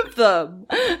not one of them.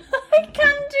 I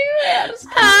can do it. I just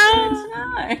can't do it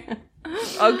tonight.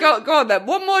 Oh, go on then.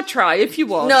 One more try if you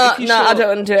want. No, sure. I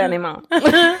don't want to do it anymore.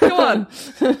 Go on.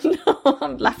 No,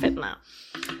 I'm laughing now.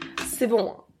 C'est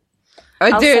bon.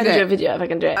 I'll send you a video if I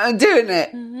can do it. I'm doing it.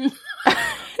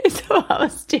 It's what I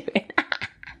was doing.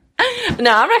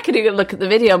 No, I reckon you could look at the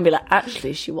video and be like,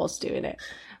 actually, she was doing it.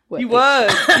 You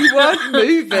weren't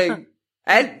moving.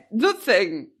 And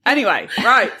nothing. Anyway,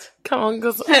 right. Come on,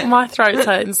 because my throat's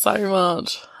hurting so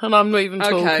much. And I'm not even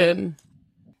talking.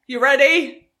 You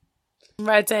ready? I'm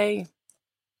ready.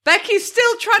 Becky's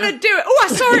still trying to do it. Oh, I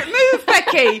saw it move,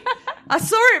 Becky. I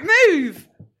saw it move.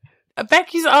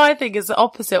 Becky's eye thing is the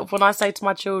opposite of when I say to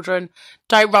my children,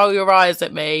 don't roll your eyes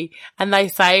at me. And they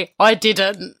say, I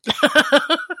didn't.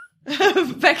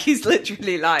 Becky's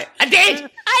literally like, I did.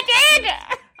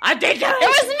 It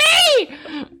was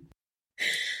me.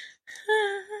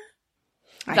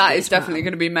 That is definitely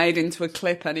going to be made into a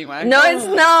clip anyway. No, it's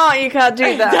not. You can't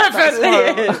do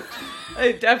that.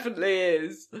 It definitely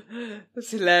is.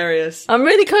 That's hilarious. I'm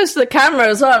really close to the camera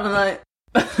as well. I'm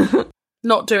like...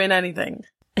 Not doing anything.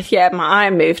 Yeah, my eye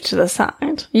moved to the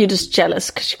side. You're just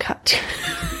jealous because you can't do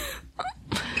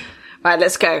it. Right,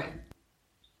 let's go.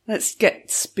 Let's get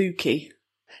spooky.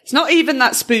 It's not even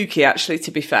that spooky, actually,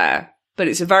 to be fair, but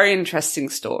it's a very interesting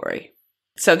story.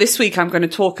 So this week I'm going to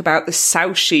talk about the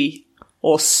Sauchie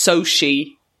or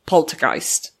Sauchie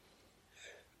Poltergeist.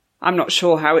 I'm not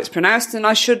sure how it's pronounced, and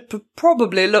I should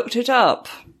probably looked it up.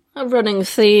 A running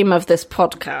theme of this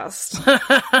podcast.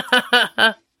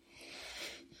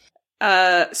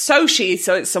 Sauchie,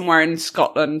 so it's somewhere in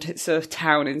Scotland. It's a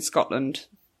town in Scotland.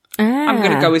 I'm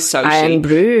going to go with Sauchie. Iron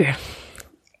Brew.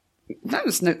 That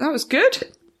was good.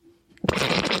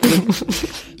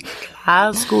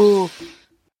 Glasgow.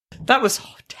 That was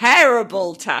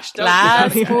terrible, Tash. Don't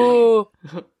Glasgow.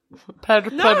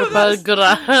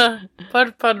 Purpurbergra.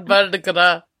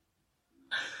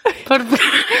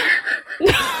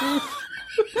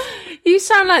 You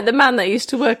sound like the man that used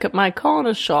to work at my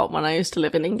corner shop when I used to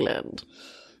live in England.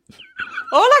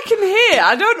 All I can hear,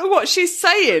 I don't know what she's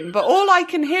saying, but all I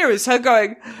can hear is her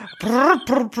going. I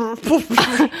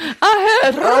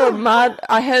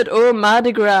heard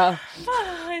Mardi Gras.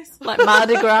 Like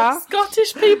Mardi Gras.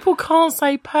 Scottish people can't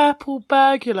say purple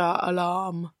burglar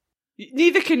alarm.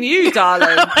 Neither can you,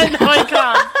 darling. I know I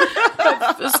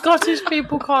can. Scottish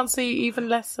people can't see even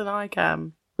less than I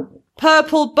can.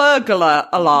 Purple burglar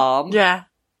alarm. Yeah.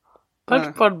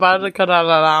 Purple burglar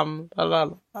alarm.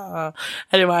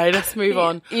 Anyway, let's move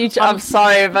on. I'm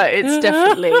sorry, but it's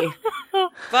definitely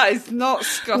That is not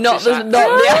Scottish. not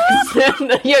the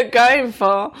accent that you're going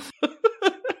for.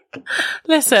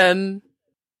 Listen,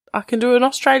 I can do an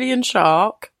Australian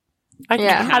shark. I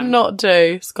cannot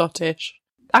do Scottish.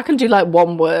 I can do like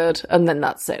one word and then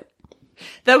that's it.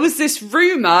 There was this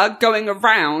rumour going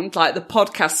around, like the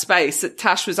podcast space, that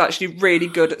Tash was actually really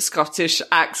good at Scottish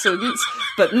accents,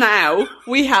 but now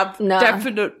we have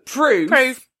definite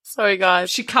proof. Sorry,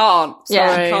 guys. She can't.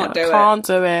 Yeah. Sorry, She can't can't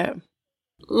do it.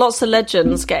 Lots of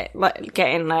legends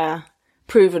getting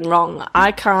proven wrong.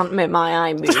 I can't make my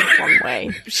eye move one way.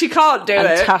 She can't do And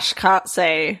it. Tash can't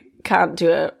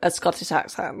do a Scottish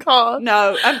accent. Can't.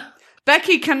 No, and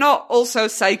Becky cannot also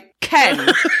say Ken.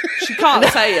 She can't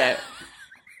say it.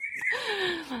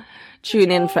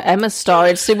 Tune in for Emma's story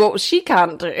to see what she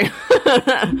can't do.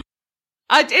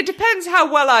 It depends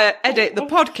how well I edit the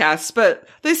podcast, but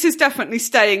this is definitely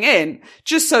staying in.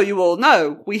 Just so you all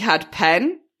know, we had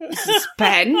Pen. This is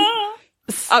Pen.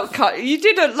 You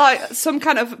did like some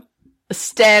kind of...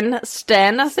 Sten,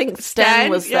 I think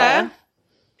Sten was yeah. there.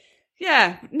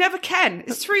 Yeah, never Ken.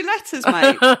 It's 3 letters,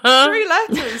 mate. 3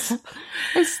 letters.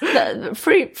 It's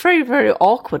very, very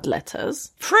awkward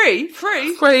letters. Free.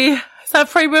 Is that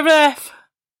free with an F?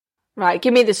 Right,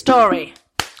 give me the story.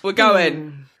 We're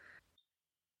going.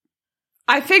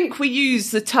 I think we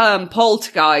use the term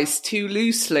poltergeist too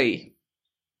loosely.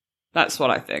 That's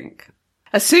what I think.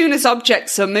 As soon as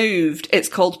objects are moved, it's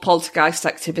called poltergeist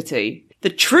activity. The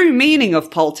true meaning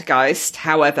of poltergeist,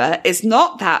 however, is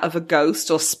not that of a ghost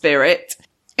or spirit.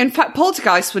 In fact,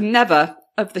 poltergeists were never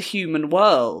of the human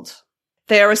world.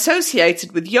 They are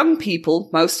associated with young people,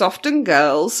 most often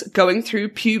girls, going through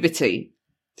puberty.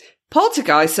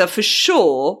 Poltergeists are for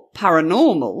sure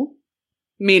paranormal,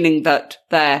 meaning that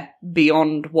they're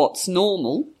beyond what's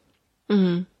normal.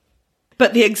 Mm-hmm.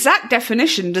 But the exact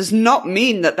definition does not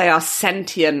mean that they are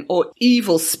sentient or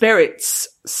evil spirits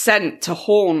sent to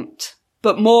haunt,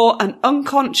 but more an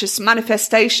unconscious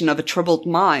manifestation of a troubled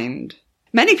mind.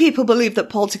 Many people believe that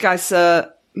poltergeists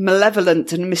are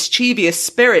malevolent and mischievous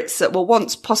spirits that were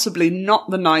once possibly not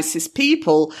the nicest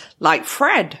people, like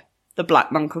Fred, the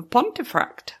Black Monk of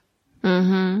Pontefract.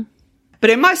 Mm-hmm. But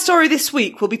in my story this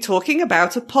week, we'll be talking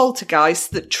about a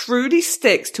poltergeist that truly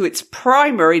sticks to its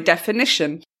primary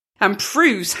definition and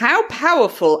proves how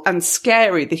powerful and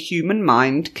scary the human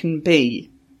mind can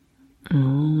be.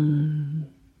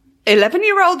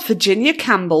 11-year-old Virginia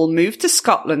Campbell moved to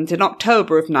Scotland in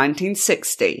October of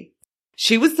 1960.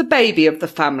 She was the baby of the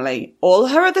family. All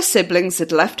her other siblings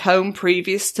had left home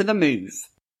previous to the move.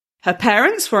 Her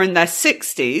parents were in their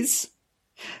 60s,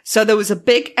 so there was a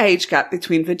big age gap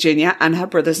between Virginia and her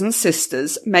brothers and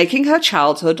sisters, making her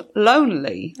childhood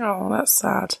lonely. Oh, that's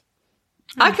sad.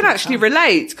 I can actually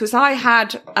relate, because I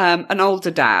had an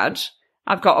older dad.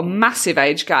 I've got a massive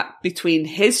age gap between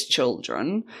his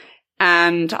children,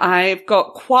 and I've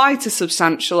got quite a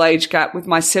substantial age gap with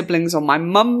my siblings on my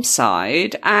mum's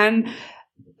side, and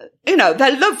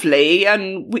they're lovely,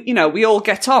 and we all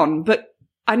get on, but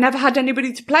I never had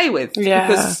anybody to play with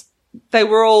because they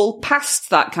were all past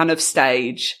that kind of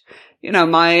stage.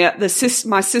 My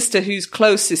sister who's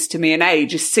closest to me in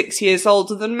age is 6 years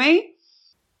older than me.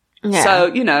 Yeah. So,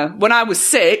 when I was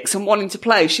 6 and wanting to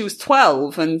play, she was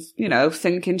 12 and,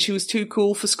 thinking she was too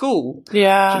cool for school.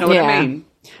 Yeah. Do you know what I mean?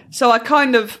 So I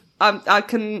kind of, I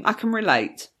can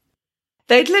relate.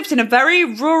 They'd lived in a very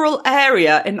rural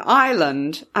area in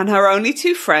Ireland, and her only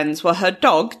 2 friends were her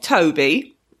dog,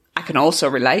 Toby, I can also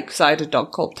relate because I had a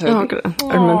dog called Toby.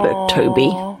 I remember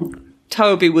Toby.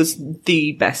 Toby was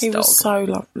the best dog. He was so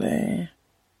lovely.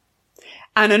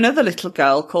 And another little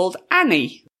girl called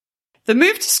Annie. The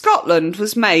move to Scotland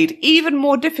was made even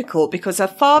more difficult because her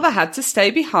father had to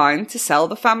stay behind to sell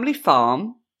the family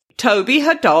farm. Toby,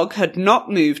 her dog, had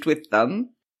not moved with them,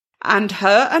 and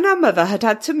her mother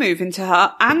had to move into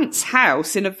her aunt's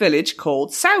house in a village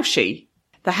called Sauchie.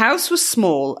 The house was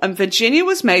small, and Virginia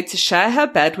was made to share her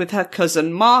bed with her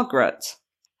cousin Margaret.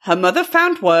 Her mother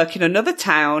found work in another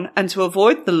town, and to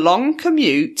avoid the long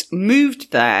commute,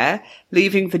 moved there,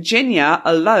 leaving Virginia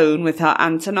alone with her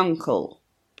aunt and uncle.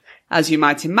 As you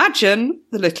might imagine,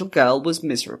 the little girl was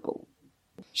miserable.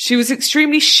 She was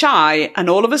extremely shy, and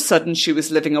all of a sudden she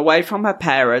was living away from her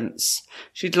parents.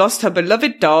 She'd lost her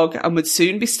beloved dog and would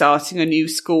soon be starting a new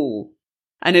school.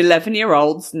 An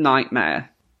 11-year-old's nightmare.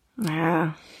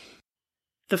 Yeah.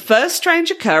 The first strange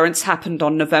occurrence happened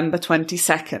on November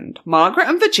 22nd. Margaret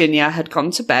and Virginia had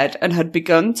gone to bed and had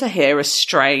begun to hear a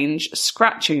strange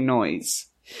scratching noise.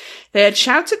 They had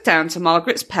shouted down to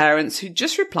Margaret's parents, who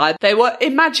just replied they were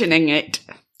imagining it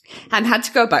and had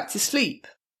to go back to sleep.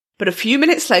 But a few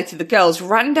minutes later, the girls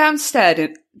ran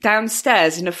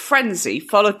downstairs in a frenzy,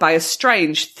 followed by a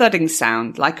strange thudding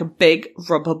sound like a big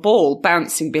rubber ball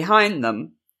bouncing behind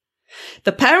them.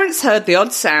 The parents heard the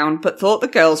odd sound but thought the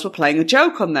girls were playing a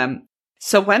joke on them,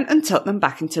 so went and tucked them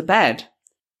back into bed.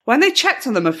 When they checked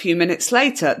on them a few minutes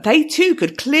later, they too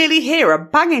could clearly hear a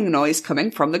banging noise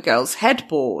coming from the girls'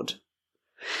 headboard.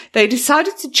 They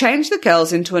decided to change the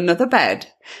girls into another bed,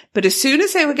 but as soon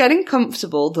as they were getting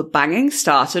comfortable, the banging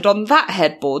started on that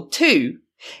headboard too.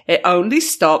 It only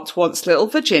stopped once little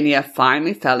Virginia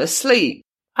finally fell asleep.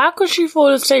 How could she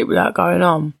fall asleep with that going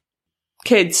on?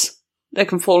 Kids, they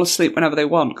can fall asleep whenever they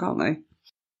want, can't they?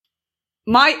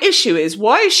 My issue is,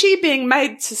 why is she being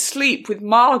made to sleep with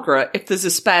Margaret if there's a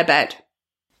spare bed?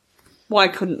 Why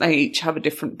couldn't they each have a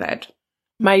different bed?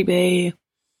 Maybe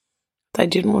they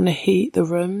didn't want to heat the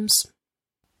rooms.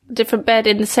 Different bed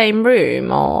in the same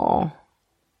room, or?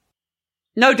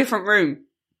 No, different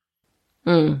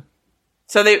room.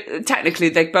 So technically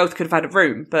they both could have had a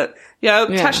room, but,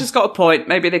 Tasha's got a point.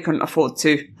 Maybe they couldn't afford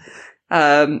to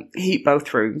heat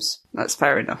both rooms. That's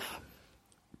fair enough.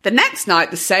 The next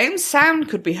night, the same sound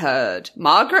could be heard.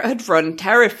 Margaret had run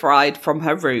terrified from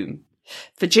her room.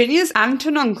 Virginia's aunt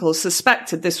and uncle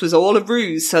suspected this was all a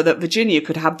ruse so that Virginia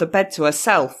could have the bed to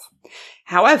herself.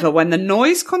 However, when the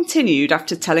noise continued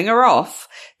after telling her off,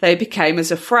 they became as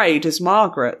afraid as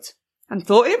Margaret and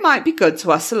thought it might be good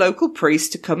to ask a local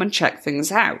priest to come and check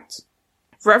things out.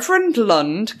 Reverend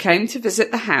Lund came to visit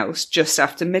the house just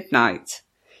after midnight.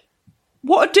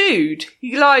 What a dude.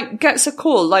 He, gets a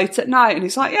call late at night and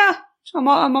he's like, yeah, I'm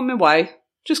on my way.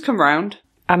 Just come round.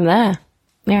 I'm there.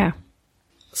 Yeah.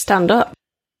 Stand up.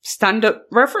 Stand up,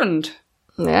 Reverend.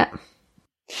 Yeah.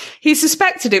 He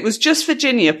suspected it was just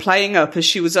Virginia playing up as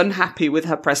she was unhappy with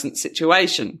her present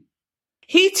situation.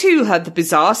 He too heard the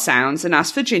bizarre sounds and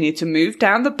asked Virginia to move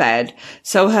down the bed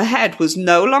so her head was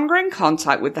no longer in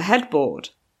contact with the headboard.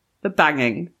 The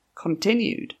banging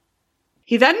continued.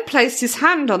 He then placed his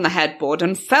hand on the headboard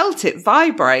and felt it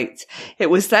vibrate. It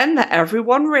was then that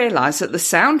everyone realised that the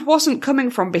sound wasn't coming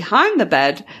from behind the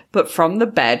bed, but from the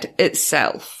bed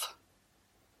itself.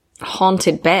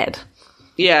 Haunted bed.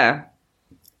 Yeah.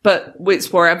 But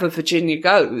it's wherever Virginia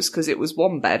goes, because it was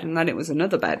one bed and then it was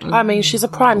another bed. I mean, she's a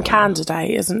prime candidate,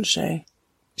 isn't she?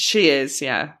 She is,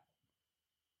 yeah.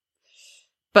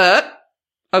 But,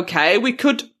 okay, we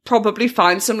could probably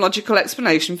find some logical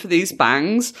explanation for these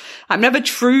bangs. I'm never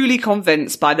truly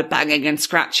convinced by the banging and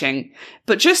scratching,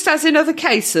 but just as in other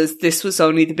cases, this was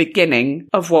only the beginning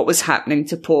of what was happening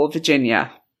to poor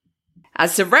Virginia.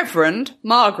 As the Reverend,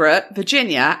 Margaret,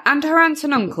 Virginia, and her aunt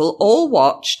and uncle all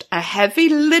watched, a heavy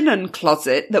linen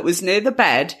closet that was near the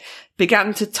bed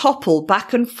began to topple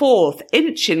back and forth,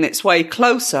 inching its way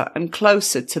closer and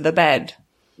closer to the bed.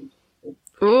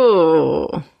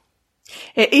 Ooh.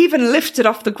 It even lifted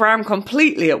off the ground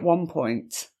completely at one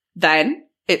point. Then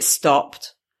it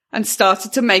stopped and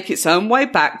started to make its own way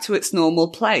back to its normal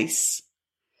place.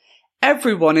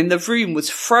 Everyone in the room was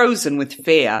frozen with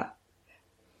fear.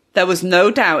 There was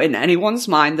no doubt in anyone's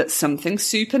mind that something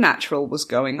supernatural was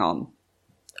going on.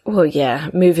 Well, yeah,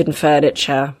 moving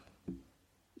furniture.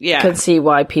 Yeah. I can see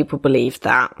why people believe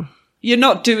that. You're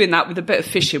not doing that with a bit of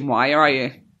fishing wire, are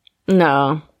you?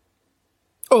 No.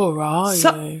 Or are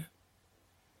you?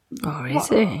 Oh, is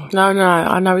he? No,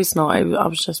 I know he's not. I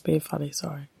was just being funny,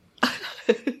 sorry.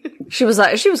 She was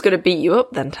going to beat you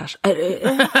up then, Tash.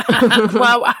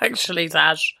 Well, actually,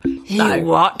 Tash. No.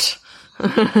 What?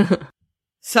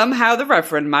 Somehow the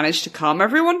Reverend managed to calm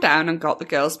everyone down and got the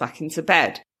girls back into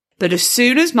bed. But as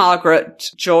soon as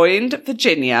Margaret joined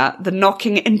Virginia, the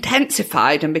knocking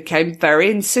intensified and became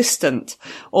very insistent,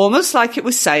 almost like it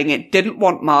was saying it didn't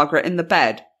want Margaret in the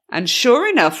bed. And sure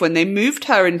enough, when they moved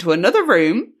her into another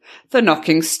room, the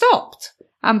knocking stopped,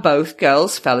 and both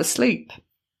girls fell asleep.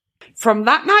 From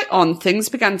that night on, things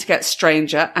began to get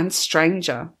stranger and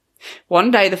stranger.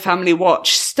 One day the family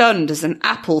watched, stunned, as an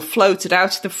apple floated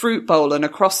out of the fruit bowl and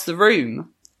across the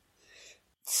room.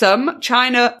 Some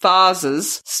china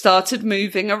vases started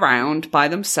moving around by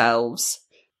themselves.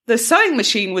 The sewing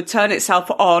machine would turn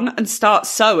itself on and start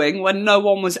sewing when no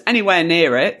one was anywhere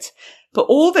near it. But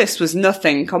all this was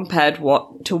nothing compared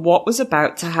to what was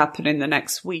about to happen in the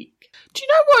next week. Do you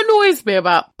know what annoys me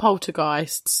about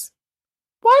poltergeists?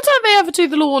 Why don't they ever do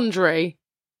the laundry?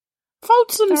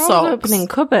 Fold some socks. All opening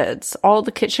cupboards, all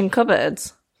the kitchen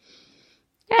cupboards.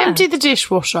 Yeah. Empty the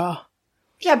dishwasher.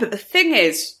 Yeah, but the thing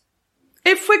is,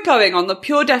 if we're going on the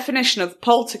pure definition of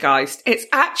poltergeist, it's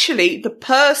actually the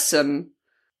person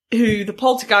who the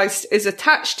poltergeist is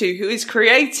attached to who is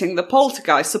creating the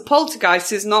poltergeist. The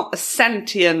poltergeist is not a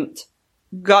sentient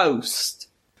ghost.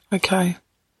 Okay.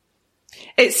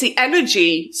 It's the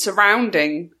energy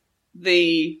surrounding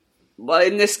well,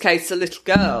 in this case, the little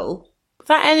girl.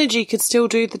 That energy could still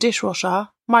do the dishwasher,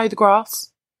 mow the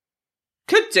grass.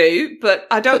 Could do, but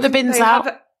I don't Put the think bins they out.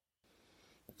 have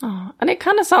Oh, and it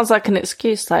kind of sounds like an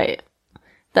excuse, like,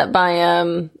 that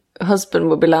my husband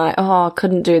would be like, oh, I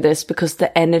couldn't do this because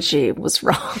the energy was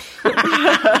wrong.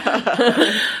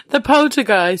 The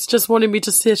poltergeist just wanted me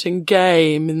to sit and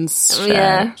game instead.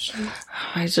 Yeah.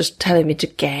 He was just telling me to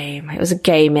game. It was a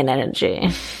gaming energy.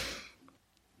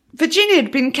 Virginia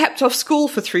had been kept off school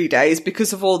for 3 days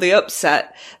because of all the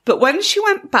upset, but when she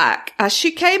went back, as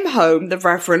she came home, the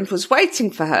Reverend was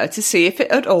waiting for her to see if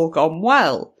it had all gone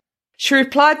well. She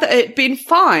replied that it had been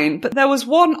fine, but there was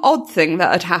one odd thing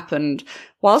that had happened.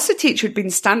 Whilst the teacher had been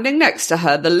standing next to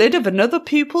her, the lid of another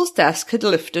pupil's desk had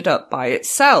lifted up by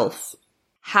itself.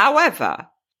 However,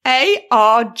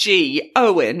 A.R.G.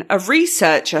 Owen, a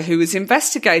researcher who was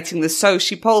investigating the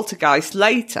Sauchie poltergeist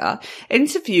later,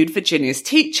 interviewed Virginia's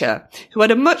teacher, who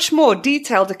had a much more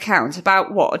detailed account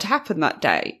about what had happened that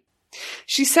day.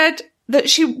 She said that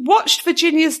she watched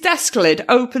Virginia's desk lid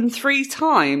open 3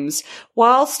 times,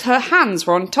 whilst her hands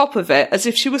were on top of it as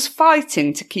if she was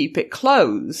fighting to keep it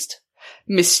closed.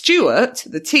 Miss Stewart,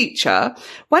 the teacher,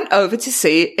 went over to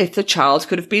see if the child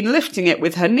could have been lifting it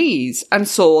with her knees and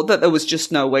saw that there was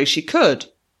just no way she could.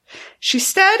 She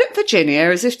stared at Virginia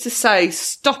as if to say,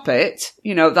 stop it,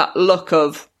 that look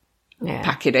of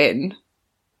pack it in.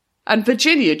 And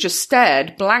Virginia just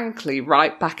stared blankly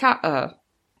right back at her.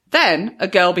 Then a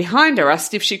girl behind her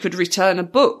asked if she could return a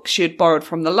book she had borrowed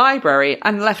from the library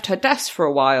and left her desk for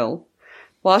a while.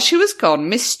 While she was gone,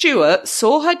 Miss Stewart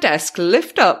saw her desk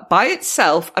lift up by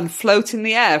itself and float in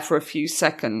the air for a few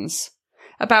seconds,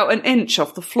 about an inch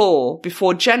off the floor,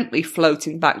 before gently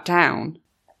floating back down.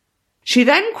 She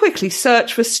then quickly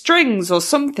searched for strings or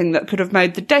something that could have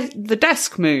made the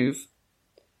desk move.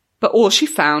 But all she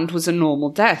found was a normal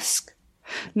desk.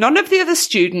 None of the other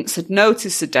students had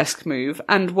noticed the desk move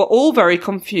and were all very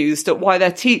confused at why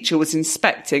their teacher was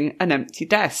inspecting an empty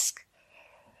desk.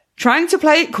 Trying to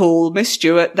play it cool, Miss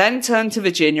Stewart then turned to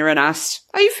Virginia and asked,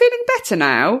 "Are you feeling better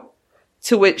now?"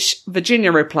 To which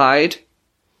Virginia replied,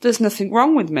 "There's nothing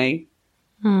wrong with me."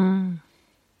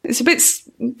 It's a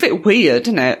bit weird,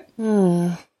 isn't it?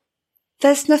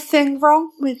 There's nothing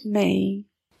wrong with me.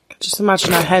 Just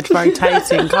imagine her head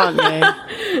rotating, can't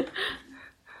you?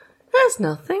 There's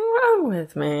nothing wrong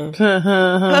with me.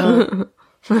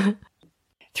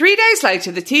 3 days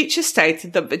later, the teacher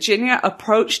stated that Virginia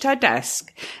approached her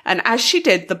desk, and as she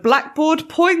did, the blackboard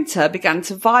pointer began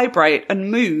to vibrate and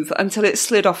move until it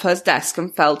slid off her desk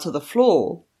and fell to the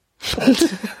floor.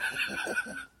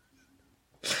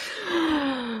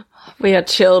 We are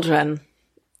children.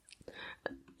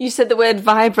 You said the word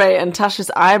vibrate and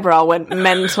Tasha's eyebrow went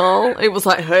mental. It was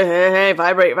like, hey,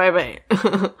 vibrate, vibrate.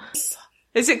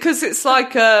 Is it because it's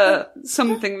like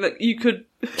something that you could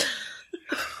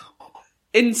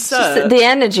insert? The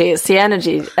energy. It's the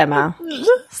energy, Emma.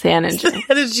 It's the energy. The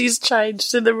energy's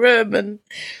changed in the room and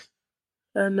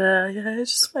it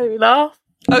just made me laugh.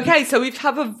 Okay, so we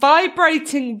have a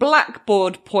vibrating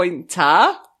blackboard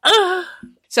pointer.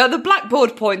 So the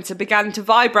blackboard pointer began to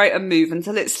vibrate and move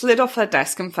until it slid off her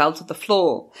desk and fell to the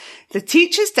floor. The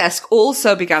teacher's desk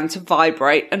also began to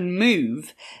vibrate and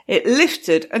move. It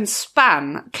lifted and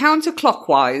span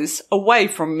counterclockwise away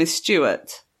from Miss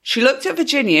Stewart. She looked at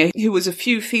Virginia, who was a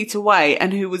few feet away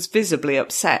and who was visibly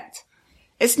upset.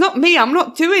 "It's not me, I'm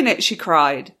not doing it," she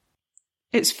cried.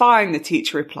 It's fine, the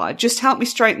teacher replied. Just help me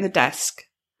straighten the desk.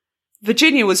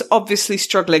 Virginia was obviously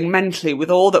struggling mentally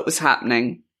with all that was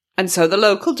happening, and so the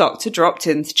local doctor dropped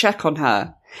in to check on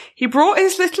her. He brought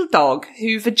his little dog,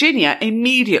 who Virginia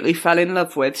immediately fell in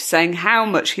love with, saying how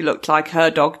much he looked like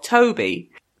her dog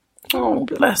Toby. Oh,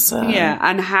 bless her. Yeah,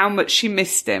 and how much she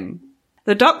missed him.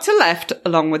 The doctor left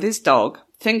along with his dog,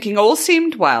 thinking all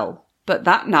seemed well, but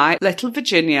that night little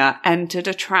Virginia entered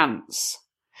a trance,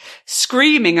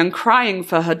 screaming and crying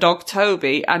for her dog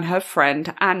Toby and her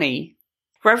friend Annie.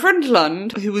 Reverend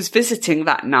Lund, who was visiting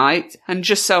that night and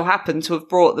just so happened to have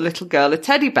brought the little girl a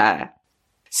teddy bear.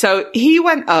 So he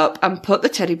went up and put the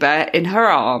teddy bear in her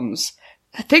arms,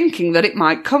 thinking that it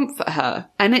might comfort her,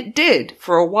 and it did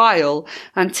for a while,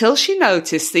 until she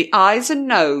noticed the eyes and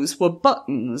nose were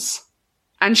buttons,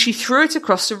 and she threw it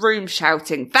across the room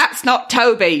shouting, "That's not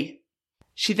Toby!"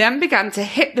 She then began to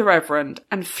hit the Reverend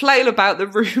and flail about the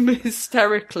room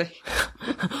hysterically.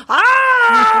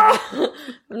 Ah!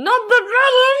 Not the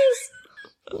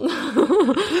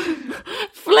buttons!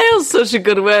 Flail's such a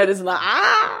good word, isn't it?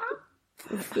 Ah!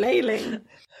 Flailing.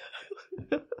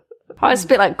 Oh, it's a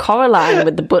bit like Coraline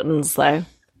with the buttons, though.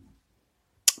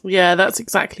 Yeah, that's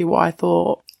exactly what I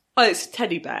thought. Well, it's a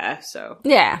teddy bear, so...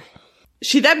 Yeah.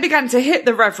 She then began to hit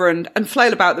the Reverend and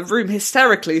flail about the room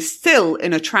hysterically, still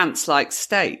in a trance-like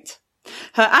state.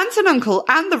 Her aunt and uncle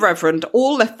and the Reverend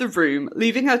all left the room,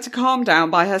 leaving her to calm down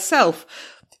by herself,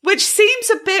 which seems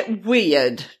a bit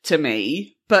weird to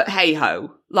me, but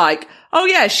hey-ho. Like, oh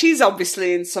yeah, she's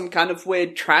obviously in some kind of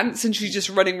weird trance and she's just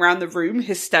running around the room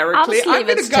hysterically. I'll just leave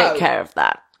her to take care of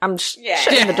that. I'm just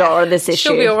shutting the door on this issue.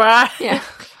 She'll be all right. Yeah.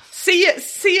 See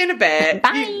you in a bit.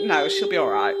 Bye. No, she'll be all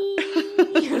right.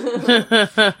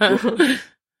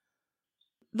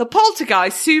 The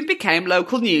poltergeist soon became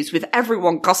local news, with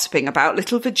everyone gossiping about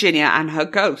little Virginia and her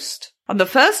ghost. On the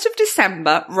 1st of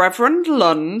December, Reverend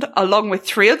Lund, along with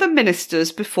 3 other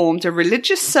ministers, performed a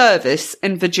religious service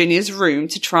in Virginia's room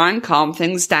to try and calm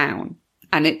things down.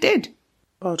 And it did.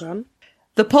 Well done.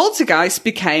 The poltergeist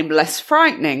became less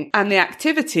frightening, and the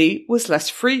activity was less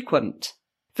frequent.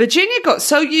 Virginia got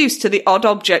so used to the odd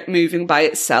object moving by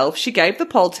itself, she gave the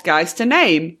poltergeist a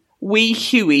name, Wee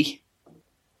Huey.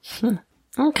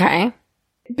 Okay.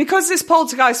 Because this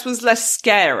poltergeist was less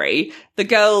scary, the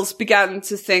girls began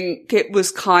to think it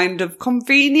was kind of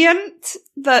convenient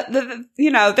that,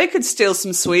 they could steal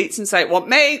some sweets and say, "Want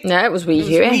me?" No, it was Wee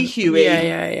Huey. Wee Huey.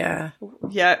 Yeah.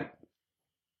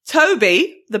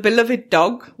 Toby, the beloved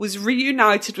dog, was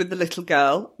reunited with the little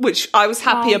girl, which I was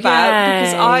happy about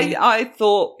because I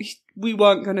thought we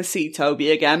weren't going to see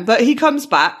Toby again, but he comes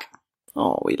back.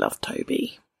 Oh, we love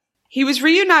Toby. He was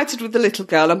reunited with the little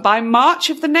girl, and by March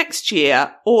of the next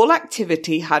year, all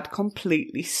activity had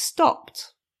completely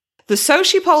stopped. The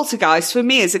Sauchie poltergeist for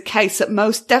me is a case that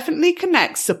most definitely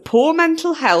connects the poor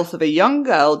mental health of a young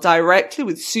girl directly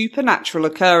with supernatural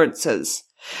occurrences.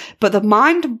 But the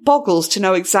mind boggles to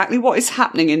know exactly what is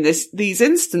happening in these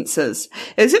instances.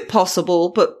 Is it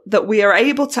possible that we are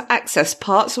able to access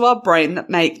parts of our brain that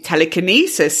make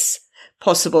telekinesis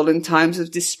possible in times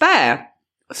of despair?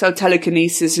 So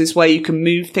telekinesis is where you can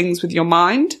move things with your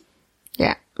mind?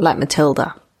 Yeah, like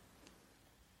Matilda.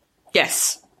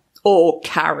 Yes. Or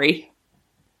Carrie.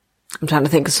 I'm trying to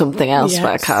think of something else, Yes.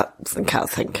 but I can't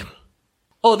think.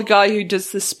 Or the guy who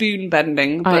does the spoon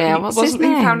bending. But What's his wasn't he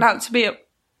name? found out to be a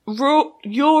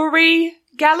Yuri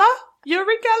Geller?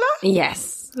 Yuri Geller?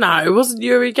 Yes. No, wasn't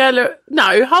Yuri Geller...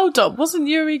 No, hold on. Wasn't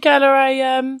Yuri Geller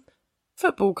a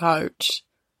football coach?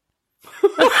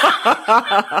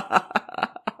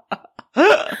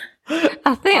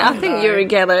 I think Yuri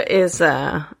Geller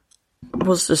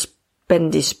was the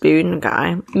bendy spoon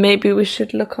guy. Maybe we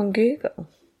should look on Google.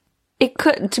 It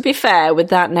could, to be fair, with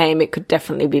that name, it could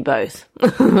definitely be both.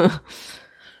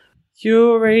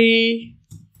 Yuri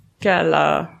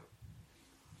Geller.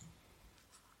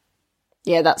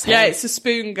 Yeah, that's him. Yeah, it's a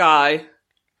spoon guy.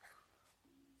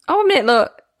 Oh, mate,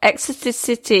 look. Exeter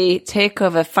City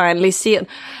takeover finally seen.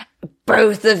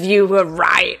 Both of you were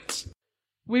right.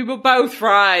 We were both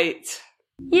right.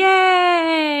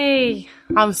 Yay!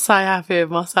 I'm so happy with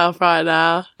myself right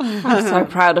now. I'm so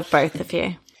proud of both of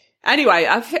you. Anyway,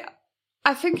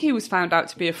 I think he was found out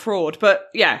to be a fraud, but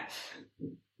yeah.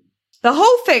 The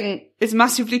whole thing is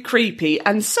massively creepy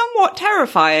and somewhat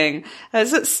terrifying,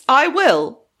 as I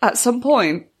will, at some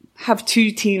point, have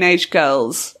 2 teenage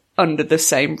girls under the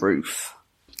same roof.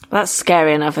 That's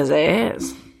scary enough as it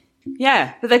is.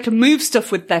 Yeah, but they can move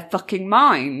stuff with their fucking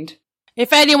mind.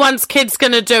 If anyone's kid's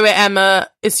going to do it, Emma,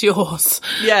 it's yours.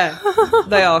 Yeah,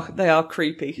 they are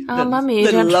creepy. Oh, Mummy,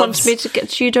 you don't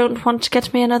want to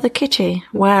get me another kitty?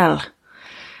 Well,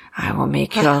 I will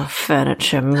make your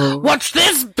furniture move. Watch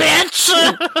this, bitch!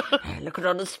 Look at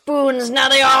all the spoons, now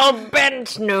they all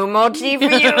bent. No more tea for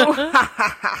you.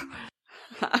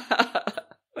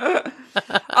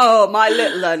 Oh, my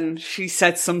little one, she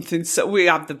said something, so we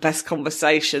have the best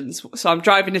conversations. So I'm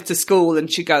driving her to school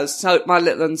and she goes, so my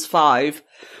little one's 5.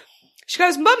 She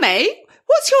goes, Mummy,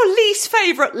 what's your least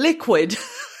favourite liquid?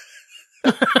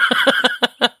 I'm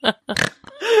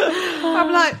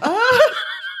like, oh.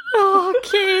 Oh,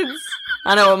 kids.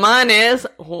 I know what mine is.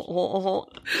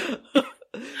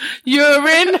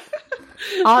 Urine.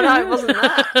 Oh, no, it wasn't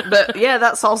that. But yeah,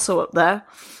 that's also up there.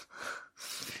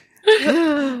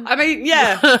 I mean,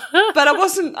 yeah, but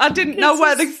I didn't know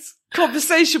where the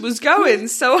conversation was going,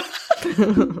 so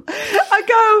I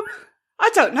go, I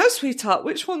don't know, sweetheart,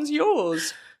 which one's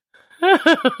yours?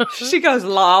 She goes,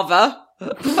 lava.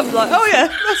 I'm like, oh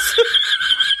yeah,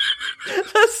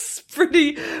 that's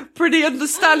pretty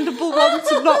understandable one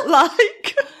to not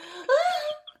like.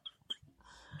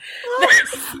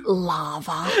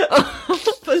 Lava.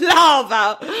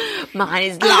 Lava. Mine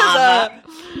is lava.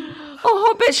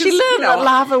 Oh, I bet she learned that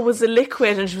lava was a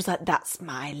liquid and she was like, that's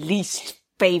my least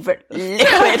favourite liquid.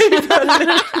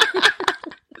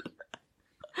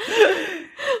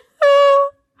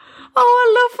 Oh, I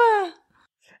love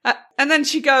her. And then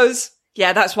she goes,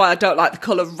 yeah, that's why I don't like the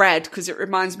colour red, because it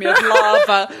reminds me of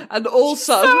lava. And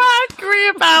also... so angry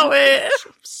about it.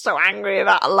 So angry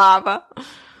about lava.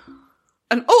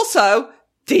 And also,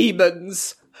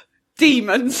 demons.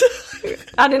 Demons.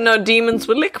 I didn't know demons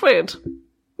were liquid.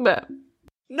 But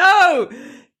no,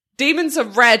 demons are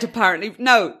red, apparently.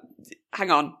 No,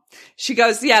 hang on. She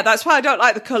goes, yeah, that's why I don't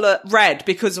like the colour red,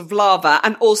 because of lava.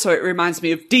 And also it reminds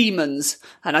me of demons.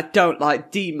 And I don't like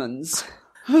demons.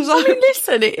 I was like,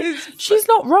 listen, she's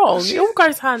not wrong. It all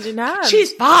goes hand in hand.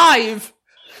 She's 5.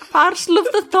 I just love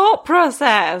the thought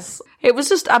process. It was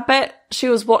just, I bet she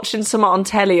was watching something on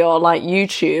telly or like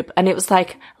YouTube and it was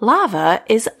like, lava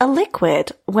is a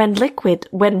liquid. When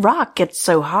rock gets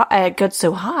so hot,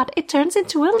 it turns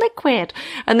into a liquid.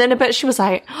 And then I bet she was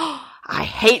like, oh, I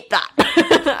hate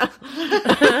that.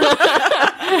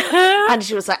 And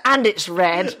she was like, and it's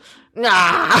red.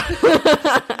 Nah.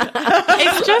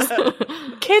 It's just,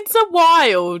 kids are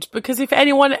wild, because if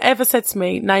anyone ever said to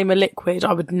me, name a liquid,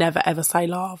 I would never ever say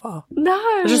lava. No.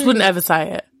 I just wouldn't ever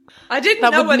say it. I didn't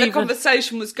know where the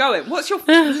conversation was going. What's your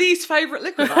least favourite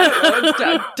liquid? I don't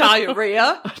know.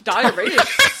 Diarrhea. Diarrhea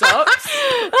sucks.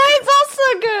 It's also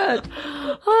good.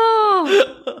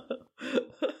 Oh.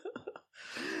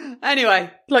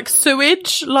 Anyway. Like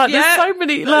sewage. Like, there's so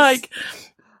many, like...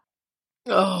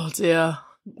 Oh, dear.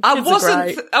 I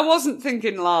wasn't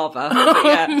thinking lava. But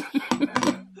yeah.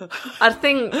 I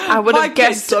think I would have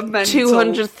guessed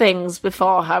 200 things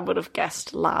before I would have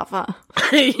guessed lava.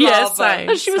 Yeah, same.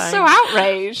 And she was so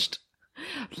outraged.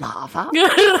 Lava?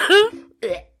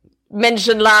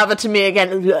 Mention lava to me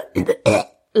again.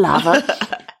 Lava.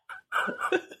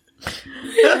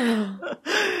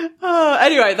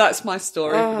 Anyway, that's my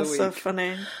story for the week. So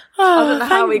funny. I don't know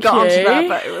how we got onto that,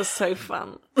 but it was so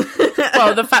fun.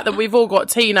 Well, the fact that we've all got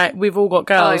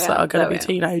girls that are going to be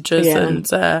teenagers,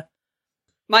 and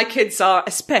my kids are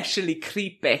especially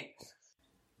creepy.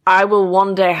 I will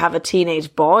one day have a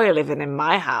teenage boy living in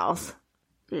my house.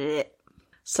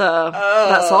 So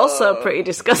that's also pretty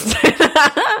disgusting.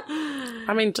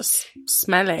 I mean, just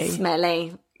smelly.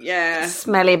 Yeah.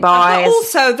 Smelly boys. But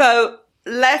also, though,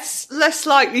 less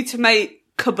likely to make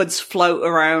cupboards float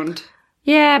around.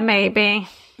 Yeah, maybe.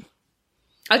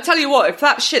 I tell you what, if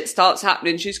that shit starts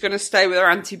happening, she's going to stay with her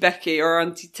Auntie Becky or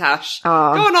Auntie Tash.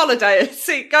 Oh. Go on holiday.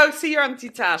 Go see your Auntie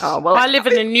Tash. Oh, well, I live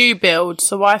in a new build,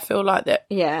 so I feel like that.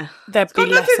 Yeah. There'd be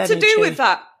less energy. It's got nothing to do with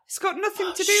that. It's got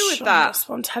nothing to do with that. That's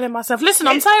what I'm telling myself. Listen,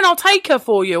 I'm saying I'll take her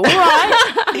for you, all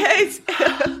right?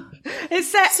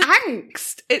 It's their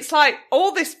angst. It's like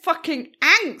all this fucking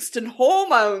angst and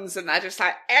hormones, and they're just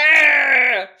like,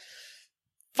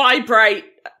 vibrate,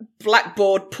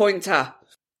 blackboard pointer.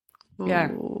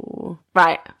 Yeah. Ooh.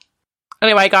 Right.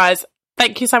 Anyway, guys,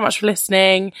 thank you so much for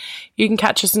listening. You can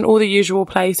catch us in all the usual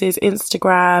places: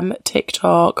 Instagram,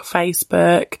 TikTok,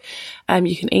 Facebook.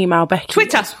 You can email Becky.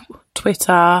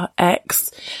 Twitter,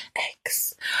 X.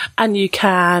 And you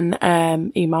can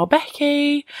email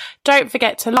Becky. Don't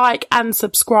forget to like and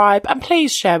subscribe, and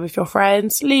please share with your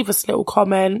friends. Leave us a little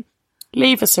comment.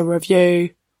 Leave us a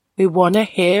review. We want to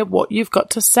hear what you've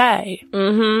got to say.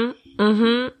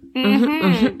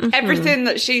 Everything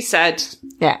that she said.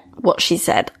 Yeah, what she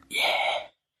said.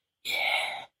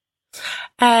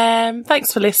 Yeah.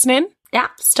 Thanks for listening. Yeah.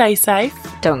 Stay safe.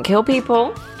 Don't kill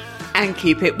people. And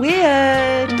keep it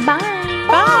weird. Bye.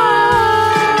 Bye.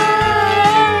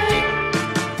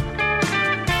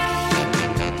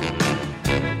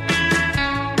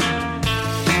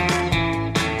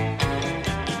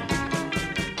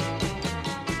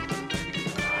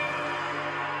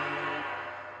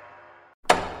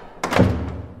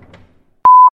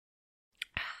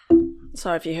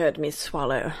 Sorry if you heard me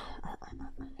swallow.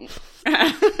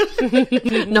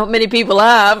 Not many people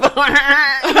have.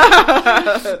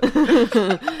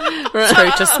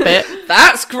 Through to spit.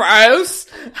 That's gross.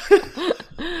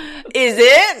 Is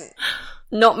it?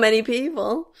 Not many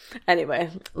people. Anyway,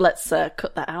 let's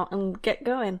cut that out and get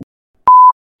going.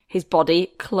 His body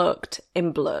cloaked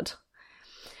in blood.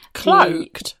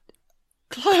 Cloaked?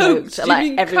 Cloaked? Do you like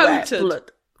mean everywhere. coated?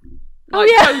 Blood.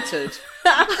 Like yeah. coated?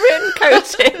 I've written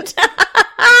coated.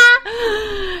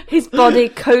 His body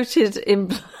coated in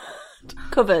blood.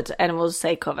 Covered, and we'll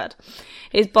say covered.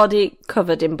 His body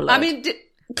covered in blood. I mean,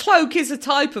 cloak is a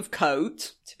type of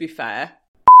coat, to be fair.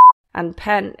 And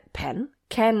Ken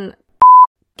began,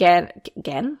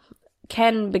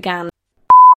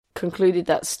 concluded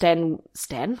that Sten,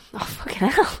 oh fucking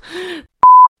hell.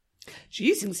 She's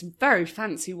using some very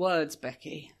fancy words,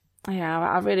 Becky. Yeah,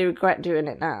 I really regret doing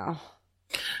it now.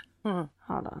 Hold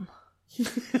on.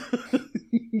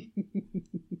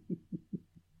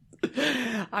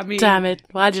 I mean, damn it.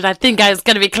 Why did I think I was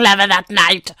going to be clever that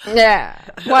night? Yeah.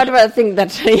 Why do I think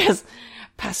that, yes,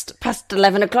 past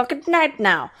 11 o'clock at night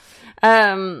now?